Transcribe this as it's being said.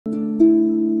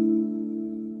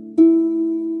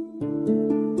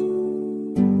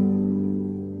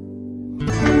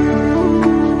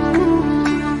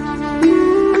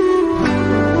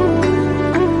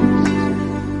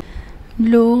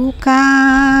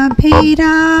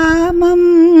रमाभिरामं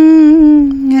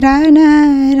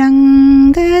रणरङ्गधीरं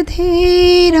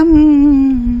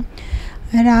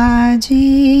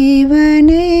राजीवनेत्रं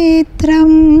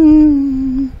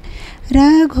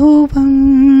रघुवंशनाथं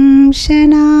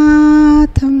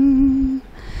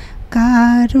कारुण्यरूपं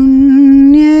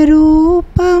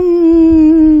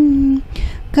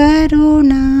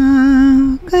करुणाकरं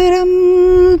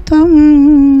त्वं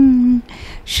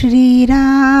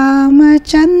श्रीरामचन्द्रं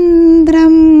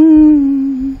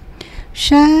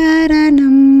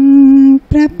शरणं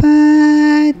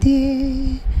प्रपद्ये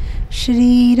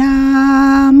श्रीरामचन्द्रं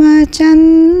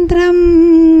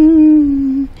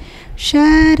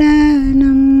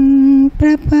शरणं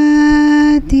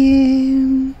प्रपद्ये।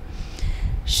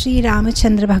 श्री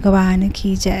रामचंद्र भगवान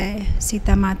की जय,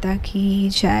 सीता माता की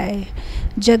जय,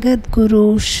 जगत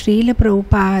गुरु श्रील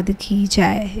प्रभुपाद की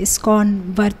जय, इस्कॉन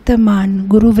वर्तमान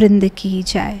गुरुवृंद की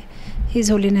जय,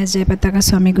 हिज होलीनेस जय पताका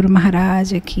स्वामी गुरु महाराज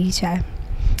की जय।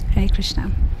 Hare Krishna.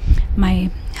 My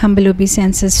humble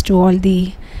obeisances to all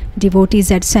the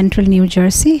devotees at Central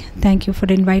Newjersey. Thank you for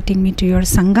inviting me to your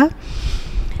Sangha.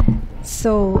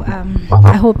 So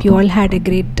I hope you all had a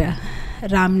great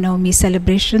Ram Navami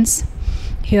celebrations.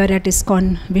 Here at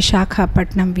ISKCON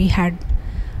Vishakhapatnam we had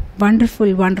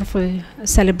wonderful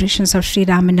celebrations of Sri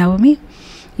Rama Navami.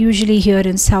 Usually here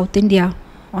in South India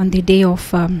on the day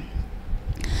of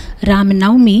Rama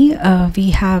Navami we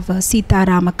have Sita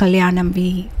Rama Kalyanam.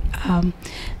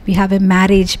 We have a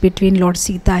marriage between Lord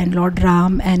Sita and Lord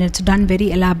Ram, and it's done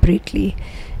very elaborately.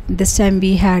 This time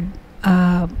we had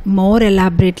more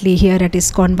elaborately here at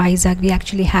ISKCON Vizag. We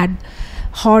actually had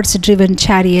horse driven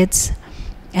chariots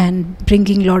and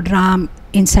bringing Lord Ram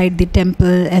inside the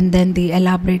temple, and then the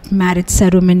elaborate marriage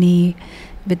ceremony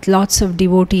with lots of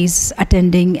devotees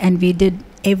attending, and we did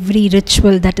every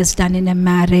ritual that is done in a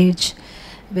marriage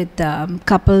with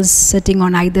couples sitting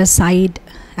on either side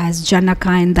as Janaka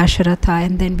and Dasharatha,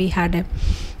 and then we had a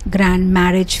grand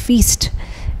marriage feast,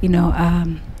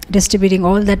 distributing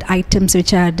all that items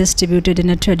which are distributed in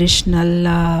a traditional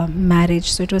marriage.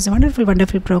 So it was a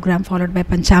wonderful program, followed by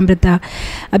Panchamrita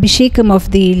Abhishekam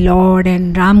of the Lord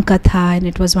and Ram Katha, and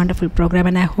it was a wonderful program,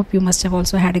 and I hope you must have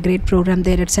also had a great program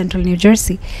there at Central New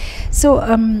Jersey. So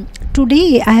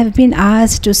today I have been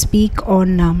asked to speak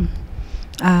on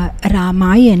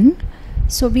Ramayan.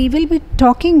 So we will be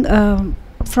talking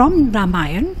from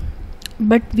Ramayan,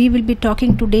 but we will be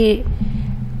talking today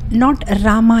not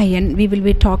Ramayan, we will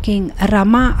be talking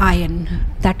Ramayan.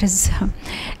 That is,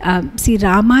 see,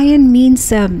 Ramayan means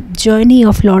journey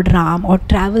of Lord Ram, or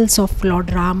travels of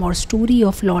Lord Ram, or story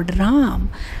of Lord Ram.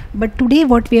 But today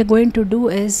what we are going to do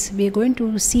is we are going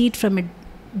to see it from a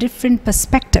different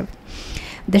perspective.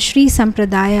 The Sri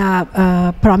Sampradaya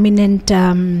prominent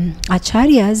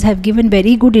acharyas have given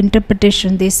very good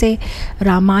interpretation. They say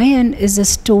Ramayan is a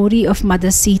story of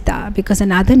Mother Sita, because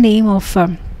another name of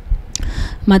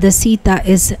Mother Sita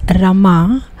is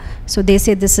Rama. So they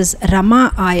say this is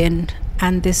Ramayan,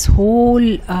 and this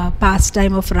whole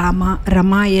pastime of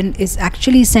Ramayan is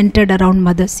actually centered around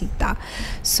Mother Sita.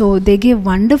 So they give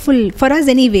wonderful, for us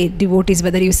anyway, devotees,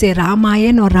 whether you say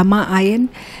Ramayan or Ramayan,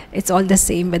 it's all the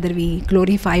same, whether we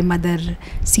glorify Mother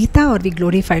Sita or we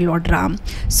glorify Lord Ram.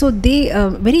 So they,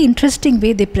 very interesting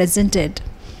way they present it.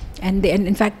 And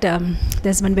in fact,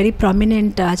 there's one very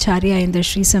prominent acharya in the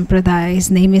Sri Sampradaya. His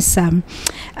name is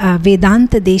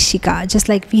Vedanta Deshika. Just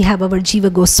like we have our Jiva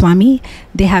Goswami,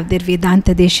 they have their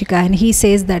Vedanta Deshika. And he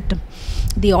says that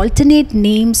the alternate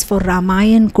names for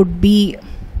Ramayan could be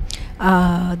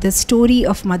the story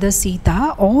of Mother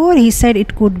Sita, or he said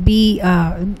it could be,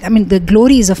 the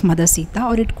glories of Mother Sita,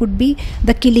 or it could be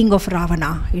the killing of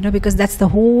Ravana, because that's the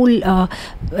whole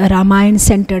Ramayan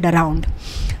centered around.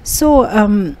 So,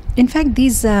 in fact,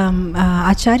 these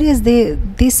acharyas,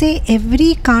 they say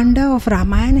every kanda of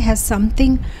Ramayana has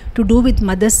something to do with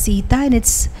Mother Sita, and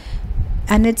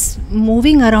it's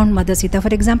moving around Mother Sita. For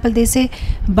example, they say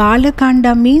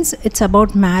Balakanda means it's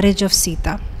about marriage of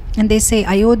Sita, and they say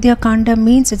Ayodhya Kanda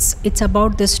means it's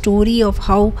about the story of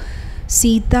how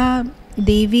Sita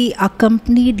Devi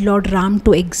accompanied Lord Ram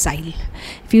to exile.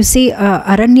 If you say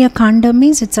Aranya Kanda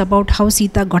means it's about how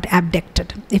Sita got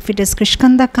abducted. If it is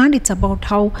Krishkanda Kanda, it's about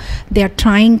how they are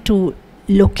trying to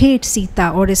locate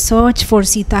Sita, or a search for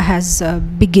Sita has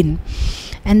begun.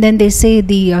 And then they say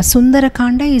the Sundara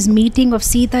Kanda is meeting of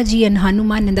Sita ji and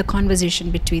Hanuman and the conversation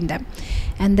between them.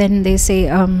 And then they say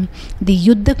the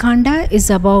Yuddha Kanda is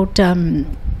about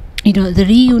the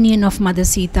reunion of Mother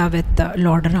Sita with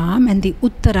Lord Ram, and the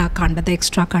Uttara Kanda, the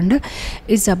extra Kanda,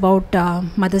 is about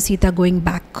Mother Sita going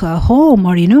back home,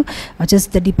 or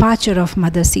just the departure of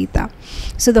Mother Sita.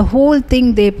 So the whole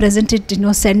thing they present it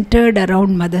centered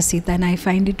around Mother Sita, and I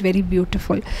find it very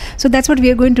beautiful. So that's what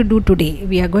we are going to do today.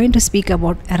 We are going to speak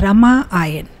about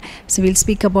Rama-ayan. So we'll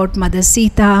speak about Mother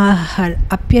Sita, her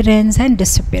appearance and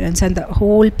disappearance, and the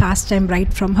whole pastime,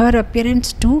 right from her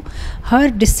appearance to her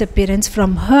disappearance,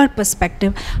 from her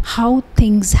perspective, how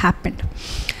things happened.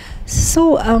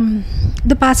 So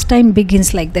the pastime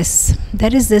begins like this.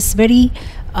 There is this very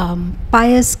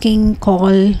pious king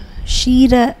called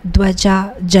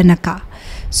Kshiradwaja Janaka.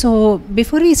 So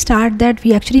before we start that,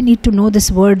 we actually need to know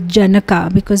this word Janaka,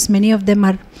 because many of them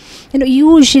are,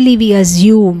 usually we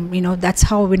assume, that's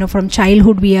how, from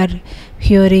childhood we are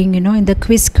hearing, in the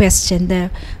quiz question,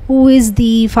 who is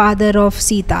the father of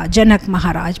Sita? Janak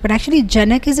Maharaj. But actually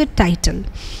Janak is a title.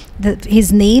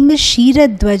 His name is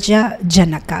Kshiradwaja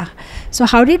Janaka. So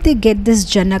how did they get this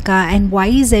Janaka, and why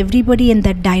is everybody in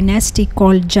that dynasty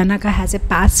called Janaka has a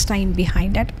pastime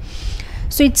behind it?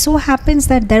 So it so happens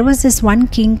that there was this one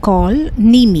king called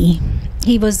Nimi.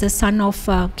 He was the son of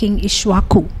King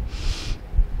Ishwaku.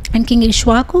 And King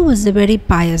Ishwaku was a very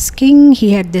pious king.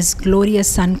 He had this glorious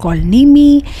son called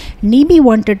Nimi. Nimi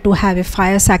wanted to have a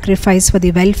fire sacrifice for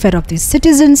the welfare of the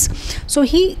citizens. So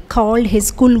he called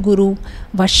his Kul Guru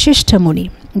Vashishta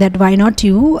Muni, that why not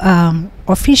you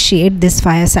officiate this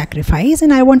fire sacrifice,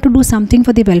 and I want to do something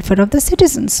for the welfare of the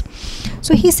citizens.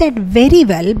 So he said, very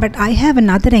well, but I have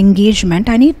another engagement.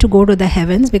 I need to go to the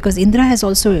heavens, because Indra has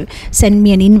also sent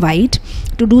me an invite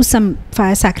to do some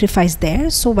fire sacrifice there.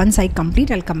 So once I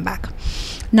complete, I'll come back.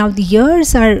 Now the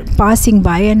years are passing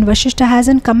by and Vashishta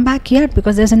hasn't come back yet,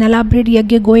 because there's an elaborate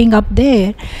yagya going up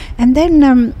there. And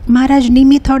then Maharaj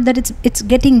Nimi thought that it's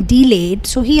getting delayed,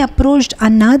 so he approached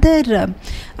another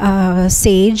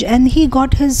sage, and he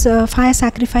got his fire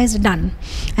sacrifice done.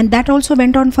 And that also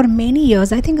went on for many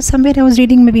years. I think somewhere I was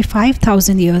reading maybe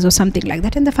 5,000 years or something like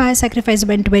that, and the fire sacrifice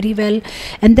went very well.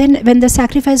 And then when the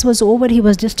sacrifice was over, he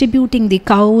was distributing the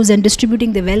cows and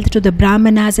distributing the wealth to the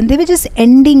brahmanas, and they were just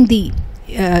ending the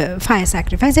fire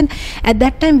sacrifice. And at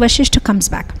that time Vashishta comes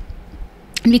back,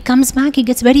 and he comes back, he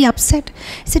gets very upset.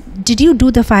 He said, did you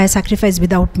do the fire sacrifice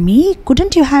without me?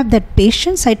 Couldn't you have that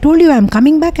patience? I told you I'm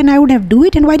coming back and I would have do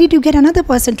it, and why did you get another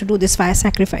person to do this fire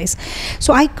sacrifice?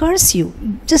 So I curse you,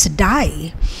 just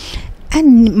die.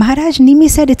 And Maharaj Nimi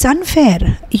said, it's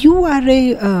unfair. You are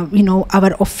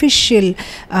our official,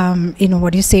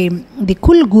 the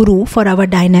Kul Guru for our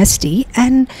dynasty.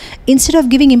 And instead of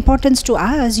giving importance to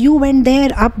us, you went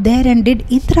up there and did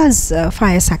Indra's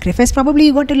fire sacrifice. Probably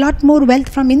you got a lot more wealth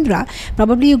from Indra.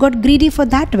 Probably you got greedy for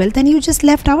that wealth, and you just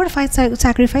left our fire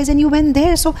sacrifice and you went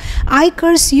there. So I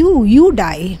curse you, you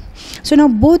die. So now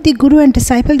both the guru and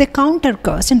disciple, they counter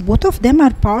curse, and both of them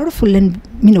are powerful and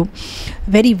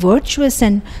very virtuous.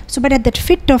 And so, but at that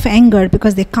fit of anger,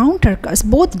 because they counter curse,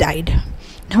 both died.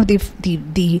 Now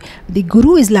the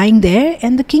guru is lying there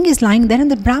and the king is lying there, and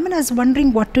the brahmana is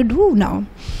wondering what to do now.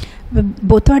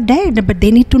 Both are dead, but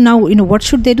they need to now, what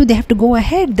should they do? They have to go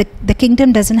ahead. The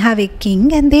kingdom doesn't have a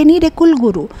king, and they need a Kul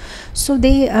Guru. So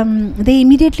they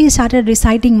immediately started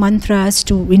reciting mantras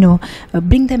to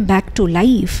bring them back to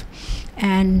life.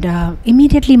 And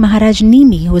immediately Maharaj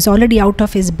Nimi, who is already out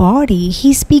of his body,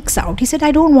 he speaks out. He said,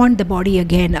 I don't want the body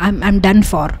again. I'm done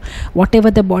for. Whatever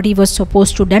the body was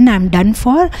supposed to done, I'm done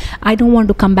for. I don't want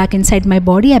to come back inside my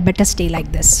body. I better stay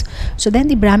like this. So then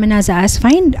the brahmanas asked,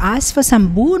 fine, ask for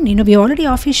some boon. We already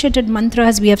officiated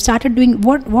mantras. We have started doing,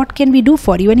 what can we do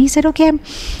for you? And he said, okay,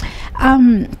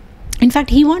 in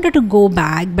fact, he wanted to go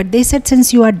back, but they said,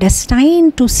 since you are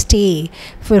destined to stay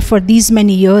for these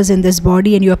many years in this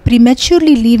body and you are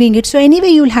prematurely leaving it, so anyway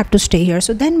you will have to stay here.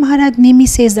 So then Maharaj Nimi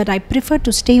says that I prefer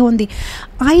to stay on the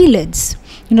eyelids.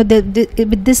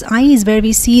 With this eye is where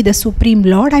we see the Supreme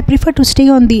Lord. I prefer to stay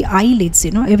on the eyelids,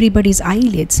 everybody's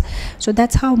eyelids. So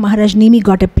that's how Maharaj Nimi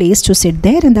got a place to sit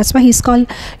there, and that's why he's called,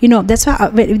 that's why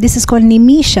this is called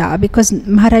Nimisha, because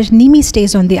Maharaj Nimi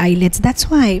stays on the eyelids.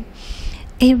 That's why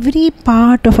every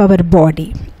part of our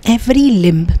body, every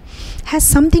limb has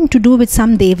something to do with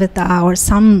some devata or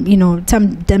some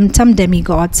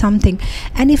demigod, something.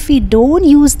 And if we don't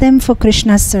use them for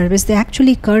Krishna's service, they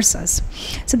actually curse us.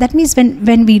 So that means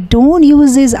when we don't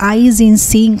use his eyes in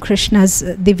seeing Krishna's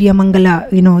Divya Mangala,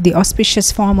 the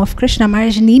auspicious form of Krishna,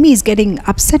 Maharaj Nimi is getting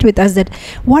upset with us that,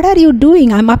 what are you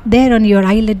doing? I'm up there on your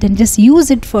eyelid, and just use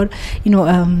it for,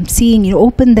 seeing,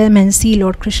 open them and see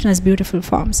Lord Krishna's beautiful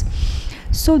forms.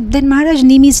 So then Maharaj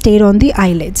Nimi stayed on the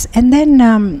eyelids, and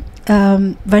then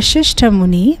Vashishta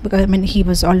Muni, because he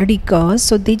was already cursed,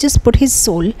 so they just put his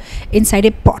soul inside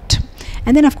a pot.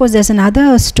 And then of course there's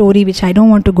another story which I don't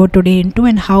want to go today into,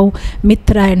 and how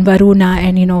Mitra and Varuna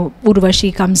and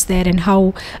Urvashi comes there, and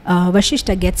how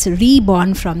Vashishta gets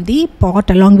reborn from the pot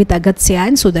along with Agatsya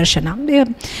and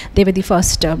Sudarshana. They were the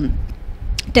first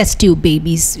test tube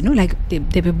babies, like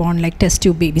they were born like test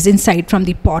tube babies inside from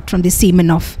the pot, from the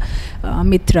semen of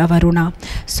Mitra, Varuna.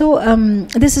 So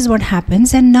this is what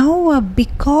happens. And now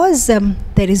because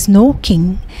there is no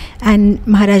king, and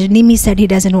Maharaj Nimi said he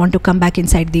doesn't want to come back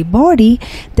inside the body,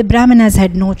 the Brahmanas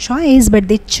had no choice, but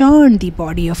they churned the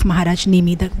body of Maharaj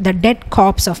Nimi. The dead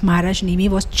corpse of Maharaj Nimi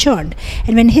was churned,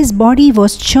 and when his body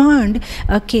was churned,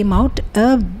 came out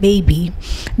a baby.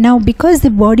 Now because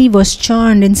the body was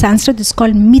churned, in Sanskrit it's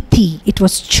called Mithi, it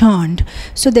was churned.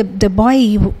 So the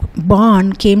boy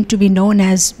born came to be known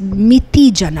as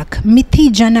Mithi Janak. Mithi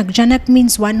Janak. Janak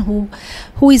means one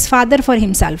who is father for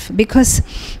himself, because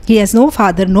he has no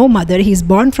father, no mother. He is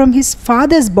born from his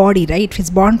father's body, right? He's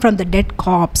born from the dead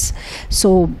corpse.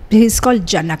 So he's called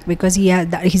Janak because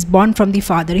he's born from the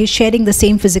father. He's sharing the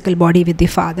same physical body with the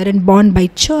father and born by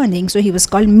churning. So he was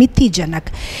called Mithi Janak.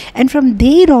 And from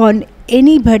there on,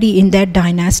 anybody in that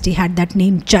dynasty had that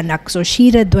name Janak. So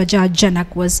Kshiradwaja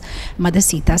Janak was Mother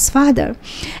Sita's father.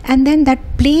 And then that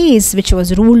place which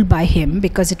was ruled by him,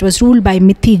 because it was ruled by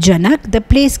Mithi Janak, the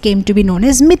place came to be known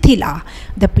as Mithila,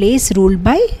 the place ruled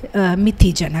by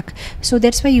Mithi Janak. So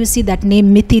that's why you see that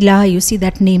name Mithila, you see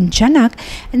that name Janak.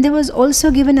 And there was also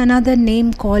given another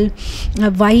name called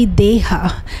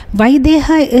Vaideha.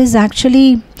 Vaideha is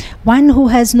actually one who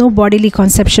has no bodily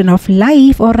conception of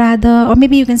life, or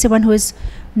maybe you can say one who is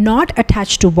not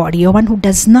attached to body, or one who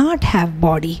does not have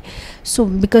body. So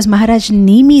because Maharaj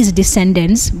Nimi's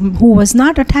descendants, who was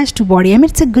not attached to body,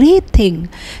 it's a great thing.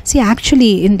 See,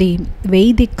 actually in the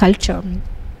Vedic culture,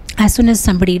 as soon as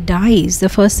somebody dies, the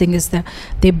first thing is that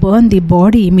they burn the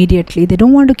body immediately. They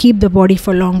don't want to keep the body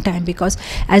for a long time, because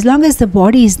as long as the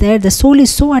body is there, the soul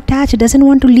is so attached, it doesn't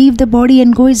want to leave the body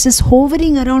and go. It's just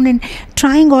hovering around and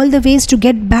trying all the ways to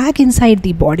get back inside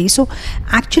the body. So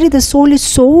actually the soul is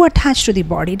so attached to the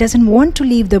body, it doesn't want to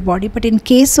leave the body. But in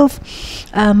case of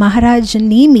Maharaj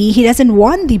Nimi, he doesn't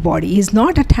want the body. He's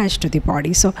not attached to the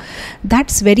body. So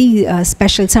that's very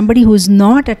special. Somebody who's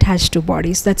not attached to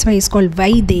bodies. That's why he's called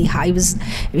Vaideha. He was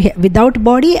without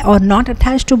body, or not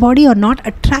attached to body, or not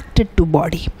attracted to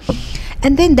body.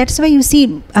 And then that's why you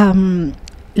see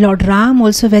Lord Ram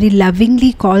also very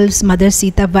lovingly calls Mother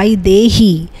Sita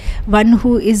Vaidehi, one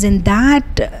who is in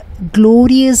that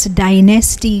glorious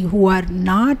dynasty, who are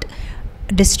not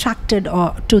distracted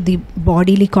or to the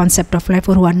bodily concept of life,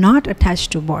 or who are not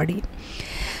attached to body.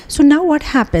 So now what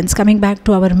happens, coming back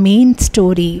to our main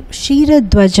story,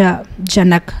 Kshiradwaja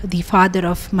Janak, the father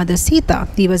of Mother Sita,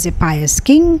 he was a pious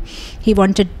king. He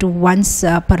wanted to once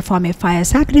perform a fire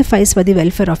sacrifice for the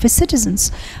welfare of his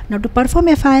citizens. Now to perform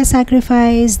a fire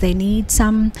sacrifice, they need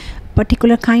some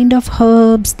particular kind of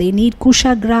herbs, they need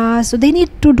kusha grass, so they need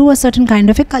to do a certain kind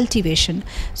of a cultivation.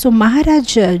 So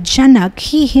Maharaj Janak,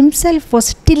 he himself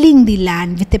was tilling the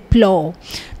land with a plow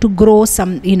to grow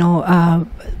some,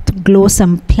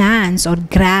 some plants or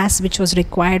grass which was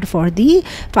required for the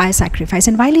fire sacrifice.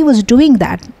 And while he was doing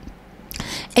that,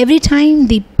 every time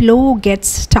the plow gets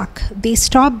stuck, they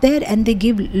stop there and they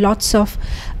give lots of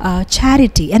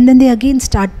charity, and then they again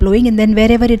start plowing, and then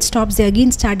wherever it stops they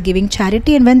again start giving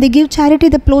charity, and when they give charity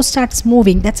the plow starts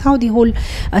moving. That's how the whole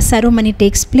ceremony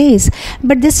takes place.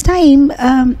 But this time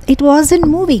it wasn't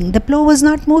moving, the plow was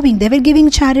not moving. They were giving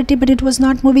charity but it was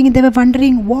not moving, and they were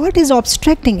wondering what is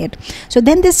obstructing it. So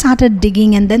then they started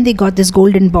digging, and then they got this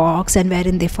golden box, and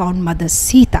wherein they found Mother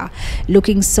Sita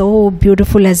looking so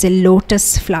beautiful as a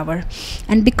lotus flower.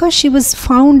 And because she was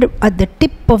found at the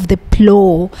tip of the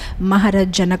plow, Maharaj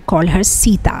Janak called her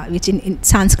Sita, which in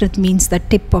Sanskrit means the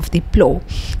tip of the plow.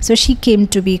 So she came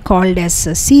to be called as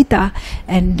Sita,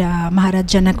 and Maharaj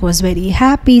Janak was very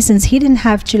happy since he didn't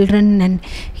have children, and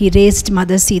he raised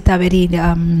Mother Sita very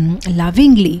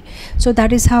lovingly. So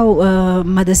that is how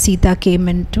Mother Sita came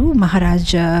into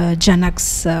Maharaj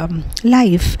Janak's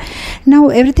life. Now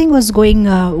everything was going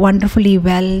wonderfully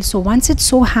well. So once it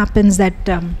so happens that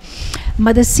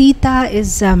Mother Sita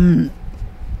is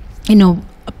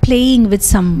playing with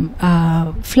some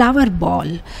flower ball.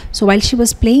 So while she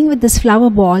was playing with this flower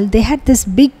ball, they had this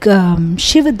big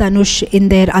Shiv Dhanush in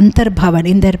their Antar Bhavan,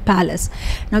 in their palace.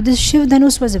 Now this Shiv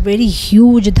Dhanush was a very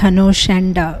huge Dhanush,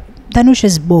 and Dhanush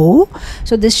is bow.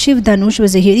 So this Shiv Dhanush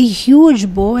was a very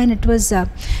huge bow, and it was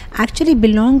actually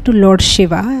belonged to Lord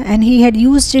Shiva, and he had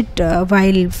used it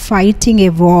while fighting a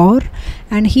war.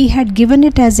 and he had given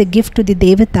it as a gift to the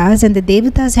devatas, and the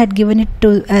devatas had given it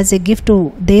as a gift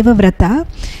to Devavrata,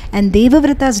 and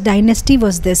Devavrata's dynasty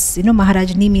was this,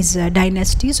 Maharaj Nimi's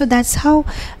dynasty. So that's how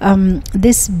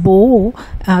this bow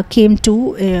came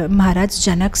to Maharaj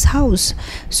Janak's house.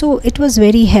 So it was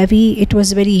very heavy, it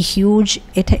was very huge,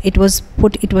 it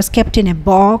was kept in a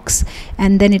box,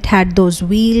 and then it had those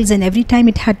wheels, and every time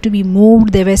it had to be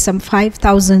moved, there were some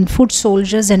 5,000 foot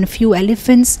soldiers and a few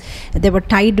elephants. They were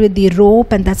tied with the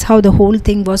rope, and that's how the whole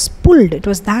thing was pulled. It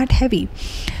was that heavy.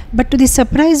 But to the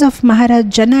surprise of Maharaj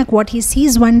Janak, what he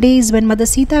sees one day is when Mother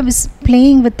Sita was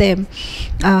playing with a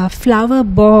flower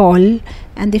ball,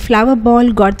 and the flower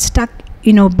ball got stuck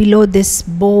below this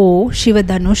bow, Shiva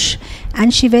Dhanush,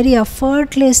 and she very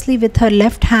effortlessly with her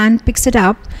left hand picks it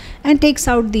up and takes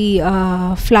out the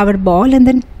flower ball and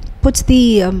then puts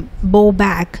the bow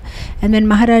back. And when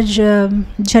Maharaj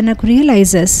Janak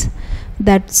realizes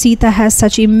that Sita has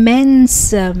such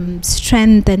immense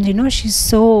strength, and she's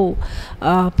so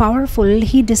powerful,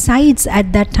 he decides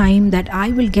at that time that I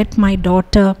will get my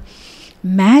daughter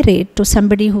married to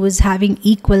somebody who is having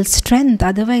equal strength.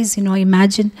 Otherwise,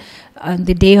 imagine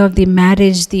the day of the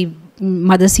marriage, the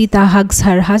Mother Sita hugs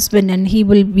her husband, and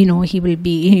he'll be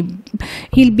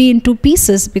in two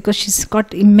pieces because she's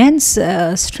got immense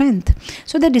strength.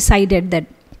 So they decided that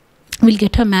we'll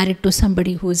get her married to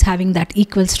somebody who is having that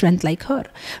equal strength like her.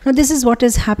 Now this is what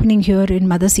is happening here in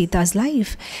Mother Sita's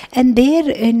life. And there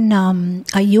in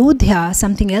Ayodhya,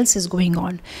 something else is going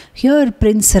on. Here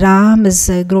Prince Ram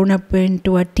is grown up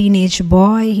into a teenage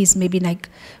boy. He's maybe like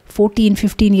 14,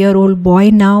 15-year-old boy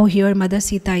now. Here Mother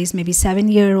Sita is maybe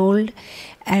 7-year-old.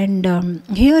 And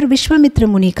here Vishwamitra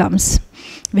Muni comes.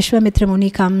 Vishwamitra Muni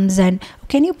comes, and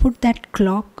can you put that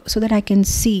clock so that I can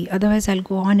see? Otherwise I'll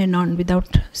go on and on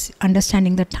without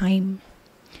understanding the time.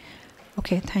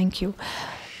 Okay, thank you.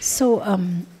 So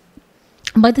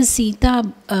Mother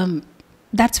Sita,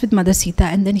 that's with Mother Sita.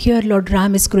 And then here Lord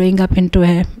Ram is growing up into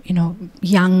a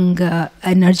young,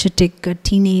 energetic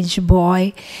teenage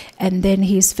boy. And then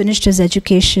he's finished his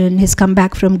education. He's come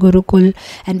back from Gurukul.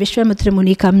 And Vishwamitra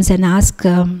Muni comes and asks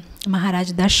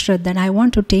Maharaj Dashrath that I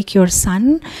want to take your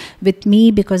son with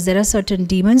me because there are certain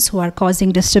demons who are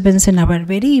causing disturbance in our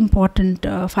very important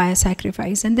fire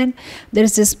sacrifice. And then there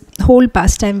is this whole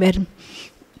pastime where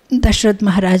Dashrath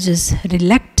Maharaj is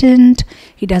reluctant.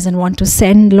 He doesn't want to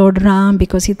send Lord Ram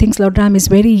because he thinks Lord Ram is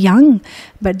very young.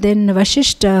 But then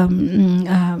Vashishta,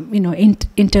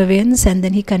 intervenes, and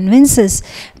then he convinces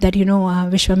that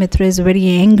Vishwamitra is a very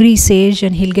angry sage,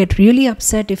 and he'll get really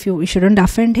upset if you shouldn't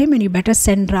offend him, and you better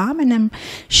send Ram. And I'm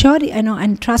sure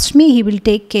and trust me, he will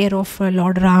take care of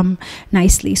Lord Ram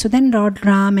nicely. So then Lord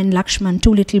Ram and Lakshman,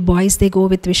 two little boys, they go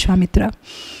with Vishwamitra.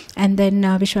 And then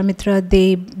Vishwamitra,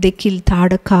 they kill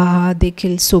Tadaka, they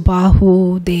kill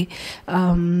Subahu, they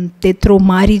throw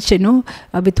Marich,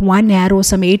 with one arrow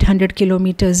some 800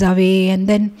 kilometers away, and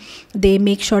then they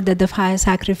make sure that the fire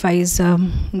sacrifice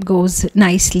goes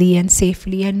nicely and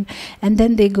safely, and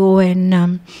then they go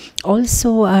and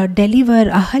also deliver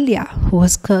Ahalya, who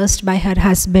was cursed by her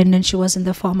husband, and she was in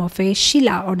the form of a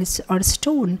Shila or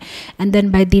stone, and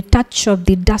then by the touch of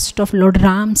the dust of Lord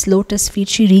Ram's lotus feet,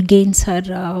 she regains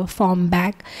her form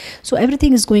back. So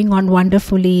everything is going on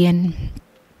wonderfully, and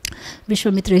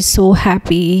Vishwamitra is so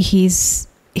happy. He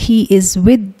is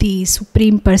with the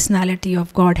Supreme Personality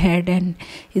of Godhead and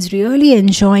is really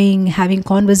enjoying having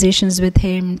conversations with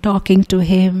him, talking to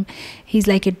him. He's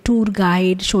like a tour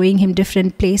guide, showing him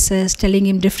different places, telling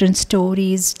him different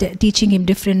stories, teaching him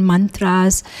different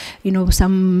mantras,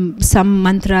 some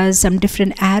mantras, some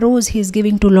different arrows he's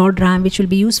giving to Lord Ram, which will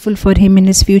be useful for him in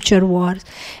his future wars.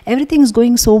 Everything is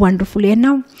going so wonderfully. And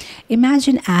now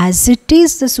imagine, as it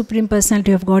is the Supreme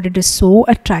Personality of God, it is so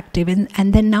attractive.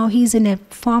 And then now he's in a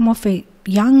form of a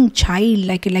young child,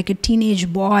 like a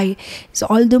teenage boy. It's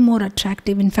all the more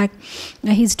attractive. In fact,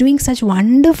 he's doing such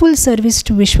wonderful service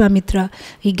to Vishwamitra.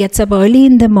 He gets up early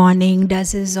in the morning,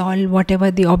 does his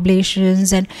whatever the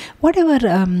oblations and whatever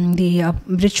the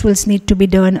rituals need to be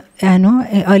done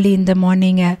early in the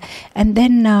morning, and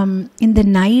then in the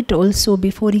night also,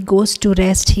 before he goes to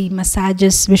rest, he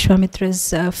massages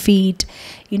Vishwamitra's feet,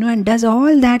 and does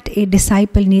all that a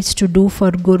disciple needs to do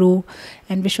for Guru.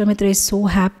 And Vishwamitra is so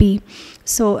happy.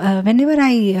 So whenever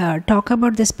I talk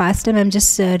about this pastime, I'm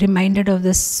just reminded of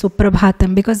this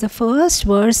Suprabhatam, because the first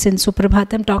verse in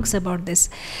Suprabhatam talks about this.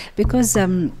 Because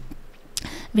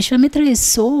Vishwamitra is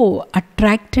so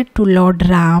attracted to Lord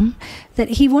Ram that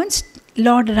he wants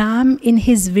Lord Ram in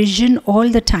his vision all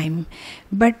the time.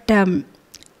 But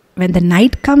when the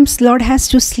night comes, Lord has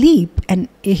to sleep, and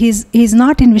he's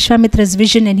not in Vishwamitra's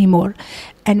vision anymore.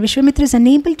 And Vishwamitra is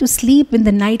unable to sleep in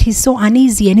the night. He's so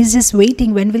uneasy and he's just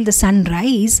waiting when will the sun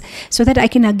rise so that I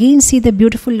can again see the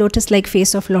beautiful lotus-like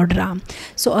face of Lord Ram.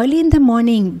 So early in the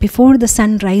morning, before the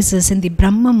sun rises in the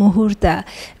Brahma Muhurta,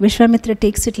 Vishwamitra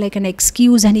takes it like an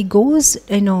excuse and he goes,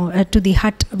 to the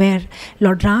hut where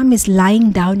Lord Ram is lying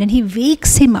down, and he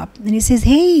wakes him up and he says,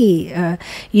 "Hey,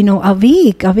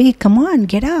 awake, come on,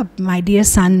 get up, my dear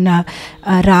son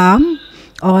Ram,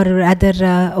 or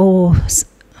rather,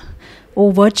 O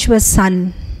virtuous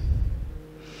son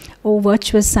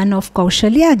of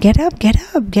Kaushalya, get up,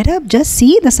 just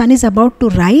see, the sun is about to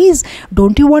rise.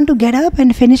 Don't you want to get up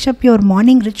and finish up your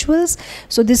morning rituals?"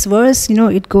 So this verse,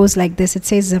 it goes like this. It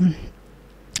says,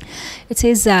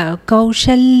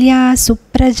 Kaushalya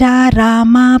supraja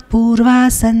Rama purva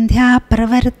sandhya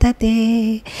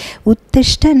pravartate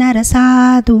uttishta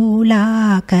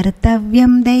narasadula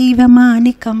kartavyam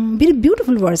deivamanikam. Very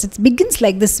beautiful verse. It begins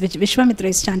like this, which Vishwamitra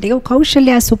is chanting. Oh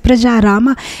Kaushalya supraja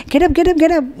Rama, get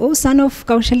up, oh son of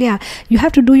Kaushalya, you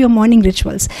have to do your morning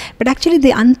rituals. But actually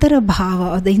the antara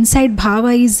bhava, or the inside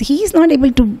bhava, is he is not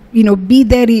able to be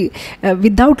there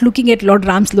without looking at Lord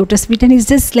Ram's lotus feet, and he's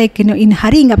just like in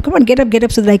hurrying up. Come on, get up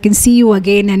so that I can see you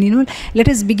again, and let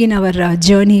us begin our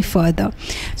journey further.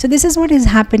 So this is what is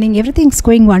happening. Everything's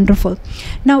going wonderful.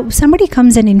 Now somebody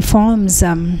comes and informs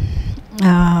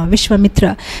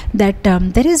Vishwamitra that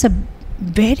there is a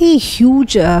very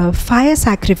huge fire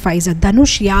sacrifice, a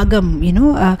Dhanush Yagam,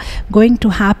 going to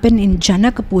happen in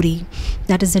Janakpuri,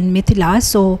 that is in Mithila.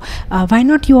 So why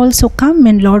not you also come?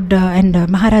 And Lord and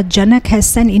Maharaj Janak has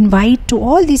sent invite to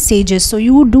all these sages. So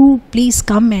you do please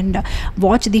come and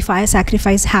watch the fire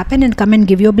sacrifice happen and come and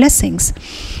give your blessings.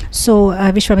 So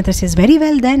Vishwamitra says, very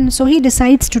well then. So he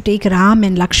decides to take Ram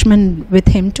and Lakshman with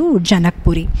him to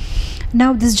Janakpuri.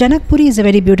 Now this Janakpuri is a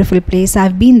very beautiful place.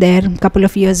 I've been there a couple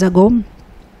of years ago.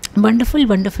 Wonderful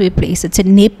place. It's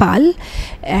in Nepal,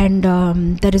 and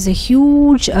there is a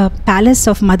huge palace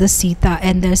of Mother Sita,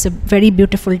 and there's a very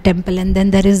beautiful temple, and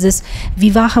then there is this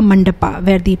Vivaha Mandapa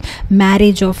where the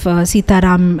marriage of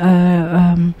Sitaram,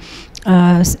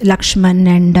 Lakshman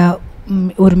and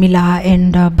Urmila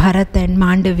and Bharat and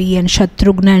Mandavi and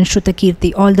Shatrughna and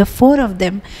Shrutakirti, all the four of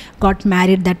them got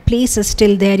married. That place is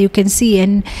still there, you can see,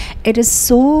 and it is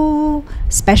so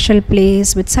special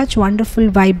place with such wonderful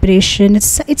vibration.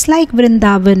 It's like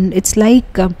Vrindavan, it's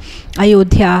like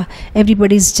Ayodhya.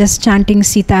 Everybody's just chanting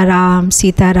Sitaram,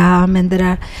 and there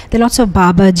are lots of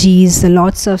Babajis,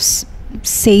 lots of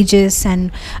sages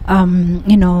and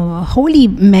holy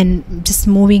men just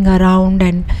moving around,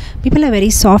 and people are very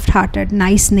soft-hearted,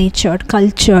 nice-natured,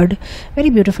 cultured. Very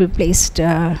beautiful place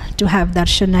to have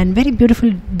darshan, and very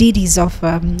beautiful deities of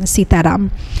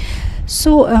Sitaram.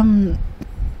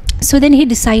 So then he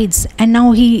decides, and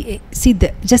now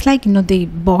just like the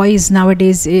boys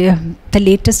nowadays, the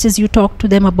latest is you talk to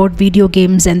them about video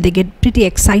games and they get pretty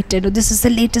excited. Oh, this is the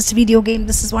latest video game,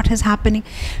 this is what is happening.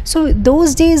 So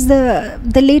those days the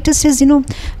latest is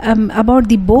about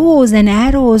the bows and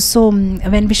arrows. So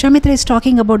when Vishwamitra is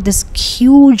talking about this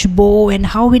huge bow and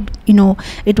how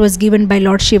it was given by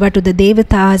Lord Shiva to the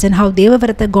Devatas, and how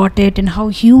Devavrata got it, and how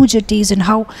huge it is, and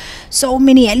how so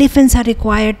many elephants are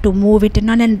required to move it,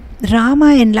 and Rama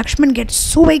and Lakshman get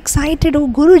so excited. Oh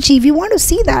Guruji, we want to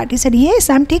see that. He said, yes,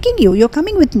 I'm taking you, you're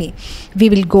coming with me. We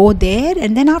will go there,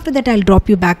 and then after that I'll drop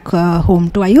you back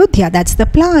home to Ayodhya. That's the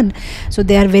plan. So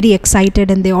they are very excited,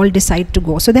 and they all decide to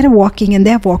go. So they're walking and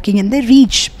they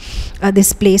reach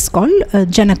this place called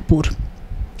Janakpur.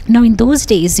 Now in those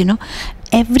days,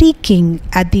 every king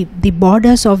at the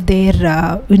borders of their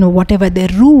whatever their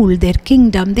rule, their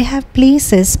kingdom, they have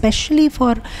places especially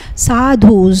for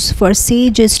sadhus, for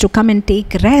sages to come and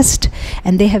take rest,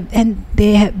 and they have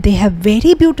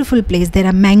very beautiful place. There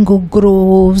are mango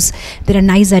groves, there are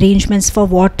nice arrangements for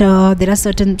water, there are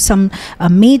some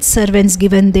maid servants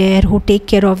given there who take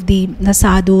care of the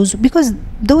sadhus, because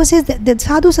those is the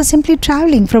sadhus are simply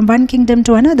traveling from one kingdom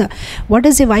to another. What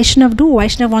does a Vaishnav do?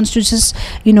 Vaishnav wants to just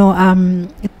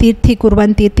tirthi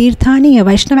kurvanti tirthani. A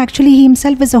Vaishnav actually he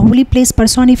himself is a holy place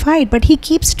personified, but he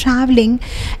keeps traveling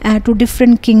to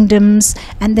different kingdoms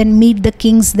and then meet the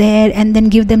kings there and then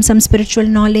give them some spiritual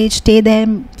knowledge, stay there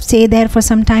for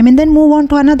some time, and then move on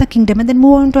to another kingdom, and then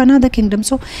move on to another kingdom.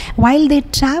 So while they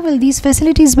travel, these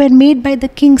facilities were made by the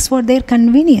kings for their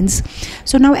convenience.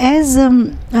 So now as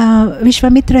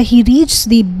Vishwamitra, he reached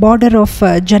the border of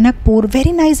Janakpur,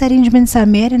 very nice arrangements are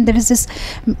made, and there is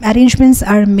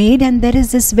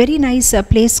this very nice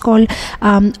place called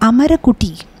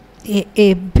Amarakuti.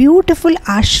 a beautiful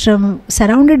ashram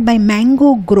surrounded by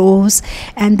mango groves,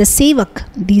 and the sevak,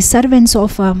 the servants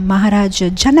of Maharaj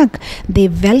Janak, they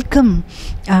welcome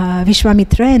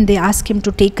Vishwamitra and they ask him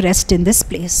to take rest in this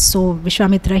place. So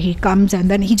Vishwamitra, he comes and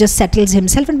then he just settles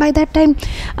himself, and by that time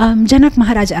Janak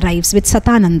Maharaj arrives with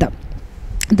Satananda,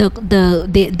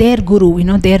 their guru,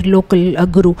 their local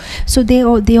guru. So they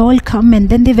all come and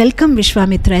then they welcome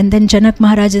Vishwamitra, and then Janak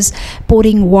Maharaj is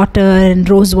pouring water and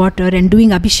rose water and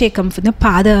doing abhishekam, the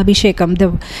pada abhishekam,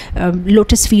 the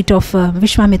lotus feet of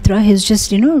Vishwamitra. He's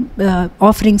just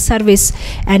offering service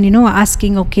and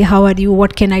asking, okay, how are you,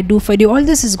 what can I do for you? All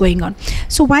this is going on.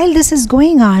 So while this is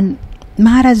going on,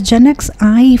 Maharaj Janak's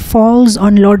eye falls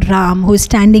on Lord Ram, who is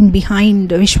standing behind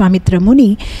Vishwamitra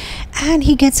Muni, and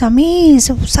he gets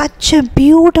amazed. Such a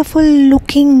beautiful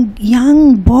looking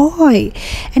young boy.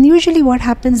 And usually what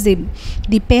happens, the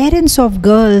parents of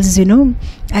girls, and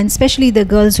especially the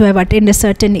girls who have attained a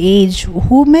certain age,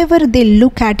 whomever they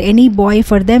look at any boy,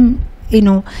 for them,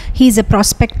 he's a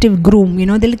prospective groom.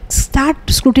 They'll start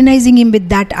scrutinizing him with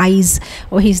that eyes.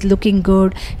 Oh, he's looking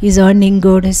good, he's earning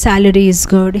good, his salary is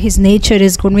good, his nature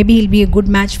is good, maybe he'll be a good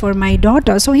match for my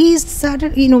daughter. So he's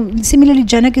started, similarly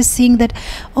Janak is seeing that,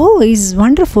 oh, he's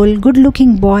wonderful, good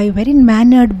looking boy, very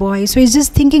mannered boy. So he's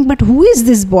just thinking, but who is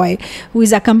this boy who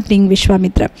is accompanying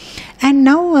Vishwamitra? And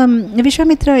now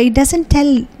Vishwamitra, he doesn't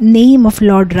tell name of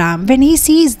Lord Ram. When he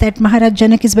sees that Maharaj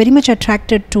Janak is very much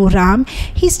attracted to Ram,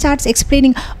 he starts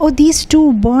explaining, oh, these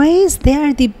two boys, they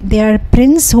are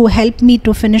prince who helped me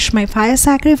to finish my fire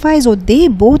sacrifice. Oh, they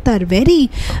both are very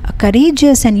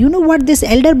courageous. And you know what this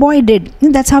elder boy did?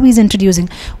 That's how he's introducing.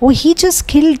 Oh, he just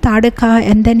killed Tadaka,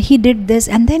 and then he did this,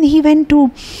 and then he went to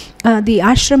the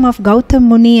ashram of Gautam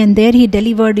Muni, and there he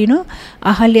delivered,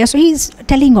 Ahalya. So he's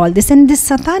telling all this. And this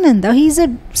Satananda, he's a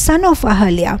son of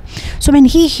Ahalya. So when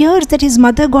he hears that his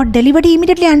mother got delivered, he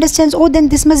immediately understands, oh, then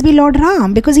this must be Lord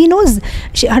Ram, because he knows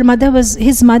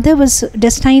his mother was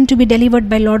destined to be delivered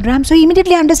by Lord Ram. So he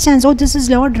immediately understands, oh, this is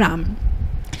Lord Ram.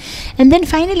 And then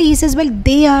finally he says, well,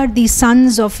 they are the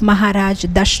sons of Maharaj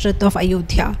Dashrath of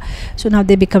Ayodhya. So now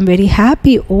they become very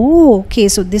happy. Oh, okay,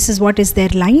 so this is what is their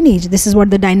lineage. This is what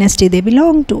the dynasty they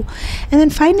belong to. And then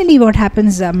finally what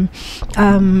happens, Ram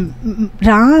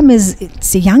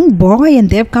it's a young boy, and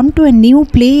they've come to a new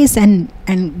place, and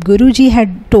Guruji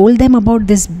had told them about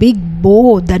this big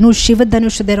bow, Dhanush, Shiva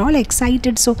Dhanush. They're all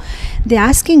excited. So they're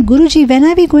asking Guruji, when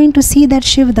are we going to see that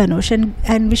Shiva Dhanush?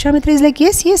 And Vishwamitra is like,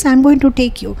 yes, I'm going to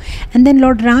take you. And then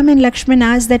Lord Ram and Lakshman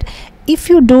asked that, if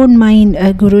you don't mind,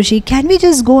 Guruji, can we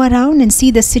just go around and see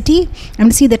the city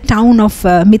and see the town of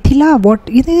Mithila?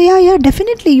 Yeah,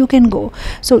 definitely you can go.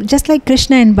 So just like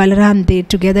Krishna and Balaram, they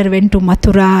together went to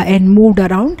Mathura and moved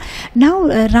around. Now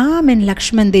Ram and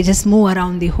Lakshman, they just move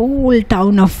around the whole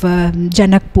town of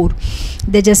Janakpur.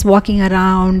 They're just walking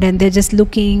around and they're just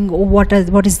looking, what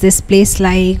is this place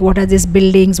like? What are these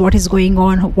buildings? What is going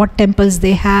on? What temples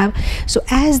they have? So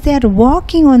as they are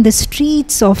walking on the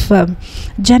streets of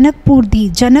Janakpur, the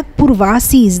Janakpur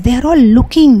Vasis, they are all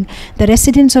looking, the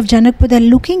residents of Janakpur, they are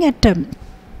looking at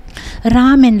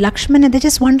Ram and Lakshman, and they're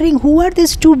just wondering, who are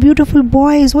these two beautiful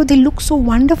boys? Oh, they look so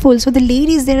wonderful. So the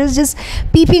ladies, they are just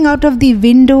peeping out of the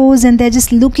windows and they're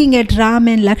just looking at Ram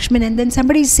and Lakshman, and then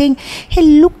somebody is saying, hey,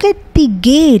 look at the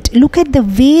gate, look at the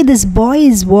way this boy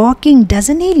is walking.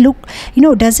 Doesn't he look,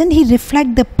 doesn't he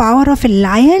reflect the power of a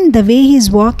lion, the way he is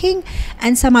walking?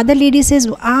 And some other lady says,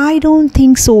 I don't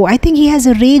think so. I think he has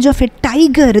a rage of a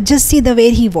tiger. Just see the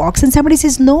way he walks. And somebody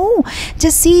says, no,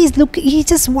 just see, he's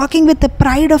just walking with the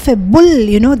pride of a bull,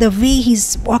 the way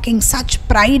he's walking, such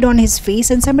pride on his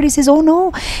face. And somebody says, oh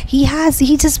no,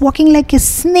 he's just walking like a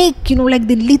snake, like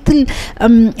the little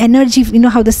energy,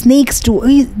 how the snakes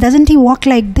do. Doesn't he walk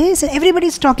like this? And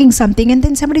everybody's talking something, and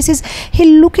then somebody says, hey,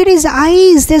 look at his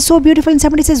eyes, they're so beautiful. And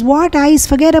somebody says, what eyes?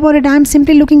 Forget about it, I'm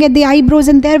simply looking at the eyebrows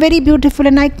and they're very beautiful,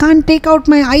 and I can't take out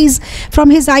my eyes from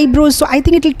his eyebrows, so I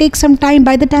think it'll take some time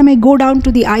by the time I go down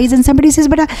to the eyes. And somebody says,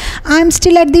 but I'm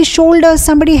still at the shoulders,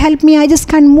 somebody help me, I just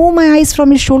can't move my eyes from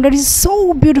his shoulder. He's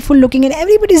so beautiful looking, and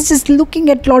everybody's just looking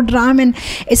at Lord Ram, and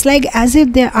it's like as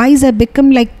if their eyes have become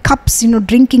like cups,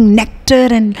 drinking nectar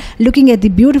and looking at the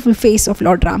beautiful face of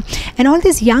Lord Ram. And all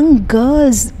these young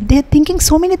girls, they're thinking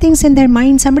so many things in their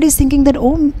mind. Somebody's thinking that,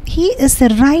 oh, he is the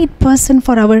right person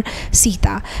for our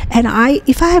Sita, and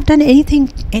if I have done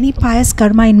any pious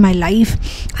karma in my life,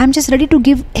 I'm just ready to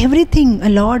give everything,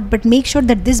 Lord, but make sure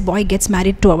that this boy gets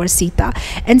married to our Sita.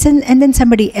 And then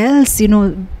somebody else,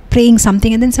 praying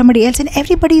something, and then somebody else, and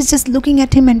everybody is just looking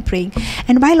at him and praying.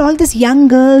 And while all these young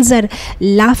girls are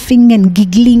laughing and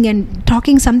giggling and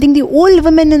talking something, the old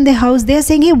women in the house, they are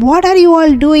saying, hey, what are you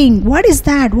all doing? What is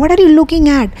that? What are you looking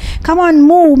at? Come on,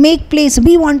 move, make place,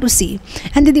 we want to see.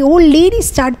 And then the old ladies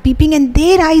start peeping, and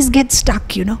their eyes get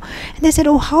stuck, and they said,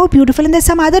 oh, how beautiful. And there's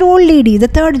some other old lady, the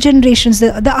third generations,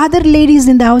 the other ladies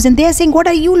in the house, and they are saying, what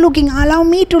are you looking? Allow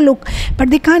me to look. But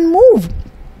they can't move.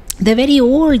 They're very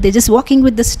old. They're just walking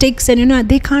with the sticks, and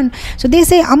they can't. So they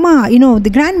say, Amma, the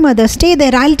grandmother, stay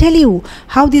there. I'll tell you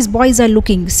how these boys are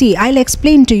looking. See, I'll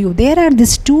explain to you. There are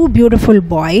these two beautiful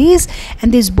boys,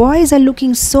 and these boys are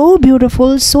looking so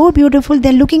beautiful, so beautiful.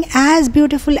 They're looking as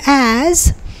beautiful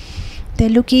as. They're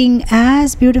looking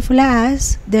as beautiful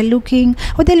as. They're looking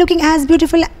as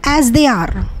beautiful as they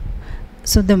are.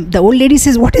 So the old lady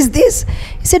says, what is this?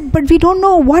 He said, but we don't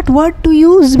know what word to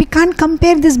use. We can't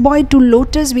compare this boy to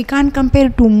lotus. We can't compare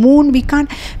to moon. We can't,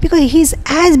 because he's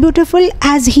as beautiful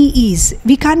as he is.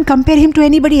 We can't compare him to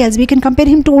anybody else. We can compare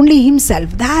him to only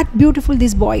himself. That beautiful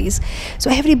this boy is. So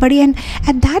everybody, and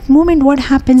at that moment what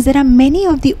happens, there are many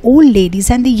of the old ladies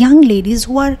and the young ladies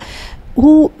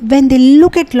who when they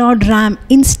look at Lord Ram,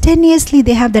 instantaneously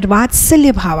they have that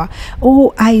Vatsalya Bhava.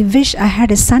 Oh, I wish I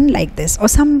had a son like this. Or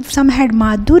some had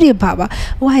Madhurya Bhava.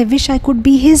 Oh, I wish I could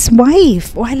be his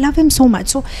wife. Oh, I love him so much.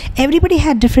 So everybody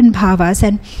had different bhavas,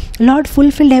 and Lord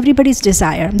fulfilled everybody's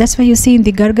desire. That's why you see in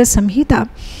the Garga Samhita,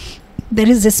 there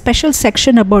is a special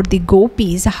section about the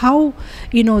gopis, how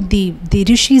the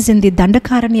rishis in the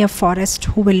Dandakaranya forest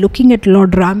who were looking at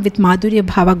Lord Ram with Madhurya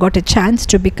Bhava got a chance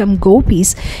to become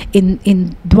gopis in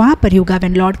Dwapar Yuga,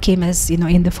 when Lord came as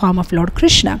in the form of Lord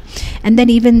Krishna. And then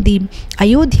even the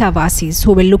Ayodhya Vasis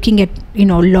who were looking at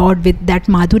Lord with that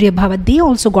Madhurya Bhava, they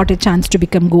also got a chance to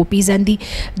become gopis. And the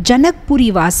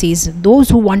Janakpuri Vasis, those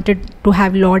who wanted to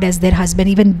have Lord as their husband,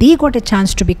 even they got a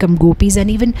chance to become gopis. And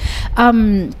even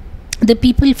the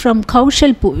people from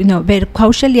Kaushal, where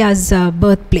Kaushalya's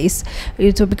birthplace,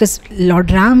 so because Lord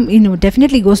Ram,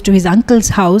 definitely goes to his uncle's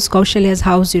house, Kaushalya's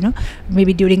house,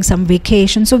 maybe during some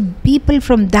vacation. So people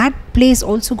from that place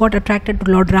also got attracted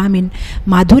to Lord Ram in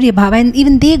Madhurya Bhava, and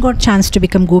even they got chance to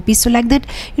become gopis. So like that,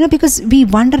 because we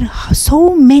wonder,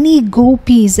 so many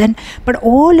gopis, but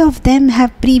all of them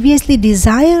have previously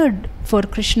desired for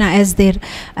Krishna as their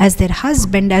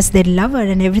husband, as their lover,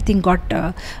 and everything got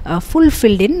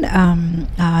fulfilled in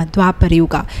Dwapar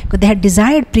Yuga, because they had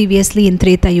desired previously in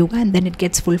Treta Yuga, and then it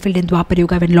gets fulfilled in Dwapar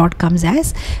Yuga when Lord comes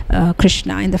as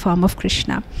Krishna, in the form of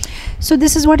Krishna. So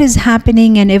this is what is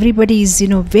happening, and everybody is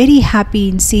very happy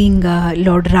in seeing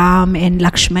Lord Ram and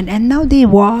Lakshman, and now they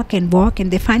walk and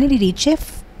they finally reach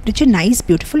a nice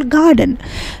beautiful garden.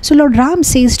 So Lord Ram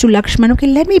says to Lakshman, okay,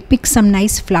 let me pick some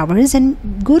nice flowers, and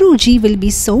Guruji will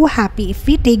be so happy if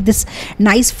we take this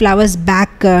nice flowers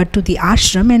back to the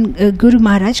ashram, and Guru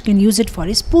Maharaj can use it for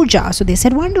his puja. So they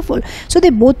said, wonderful. So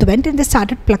they both went and they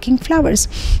started plucking flowers.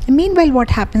 And meanwhile, what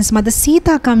happens, Mother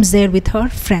Sita comes there with her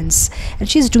friends, and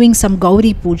she's doing some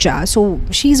Gauri puja. So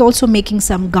she's also making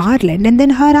some garland, and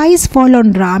then her eyes fall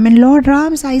on Ram, and Lord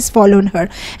Ram's eyes fall on her,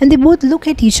 and they both look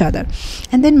at each other.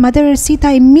 And then Mother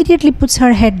Sita immediately puts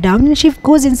her head down, and she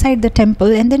goes inside the temple,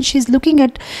 and then she's looking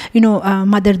at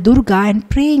Mother Durga and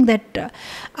praying that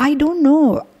I don't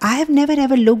know, I have never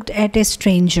ever looked at a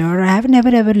stranger, I have never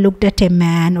ever looked at a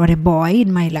man or a boy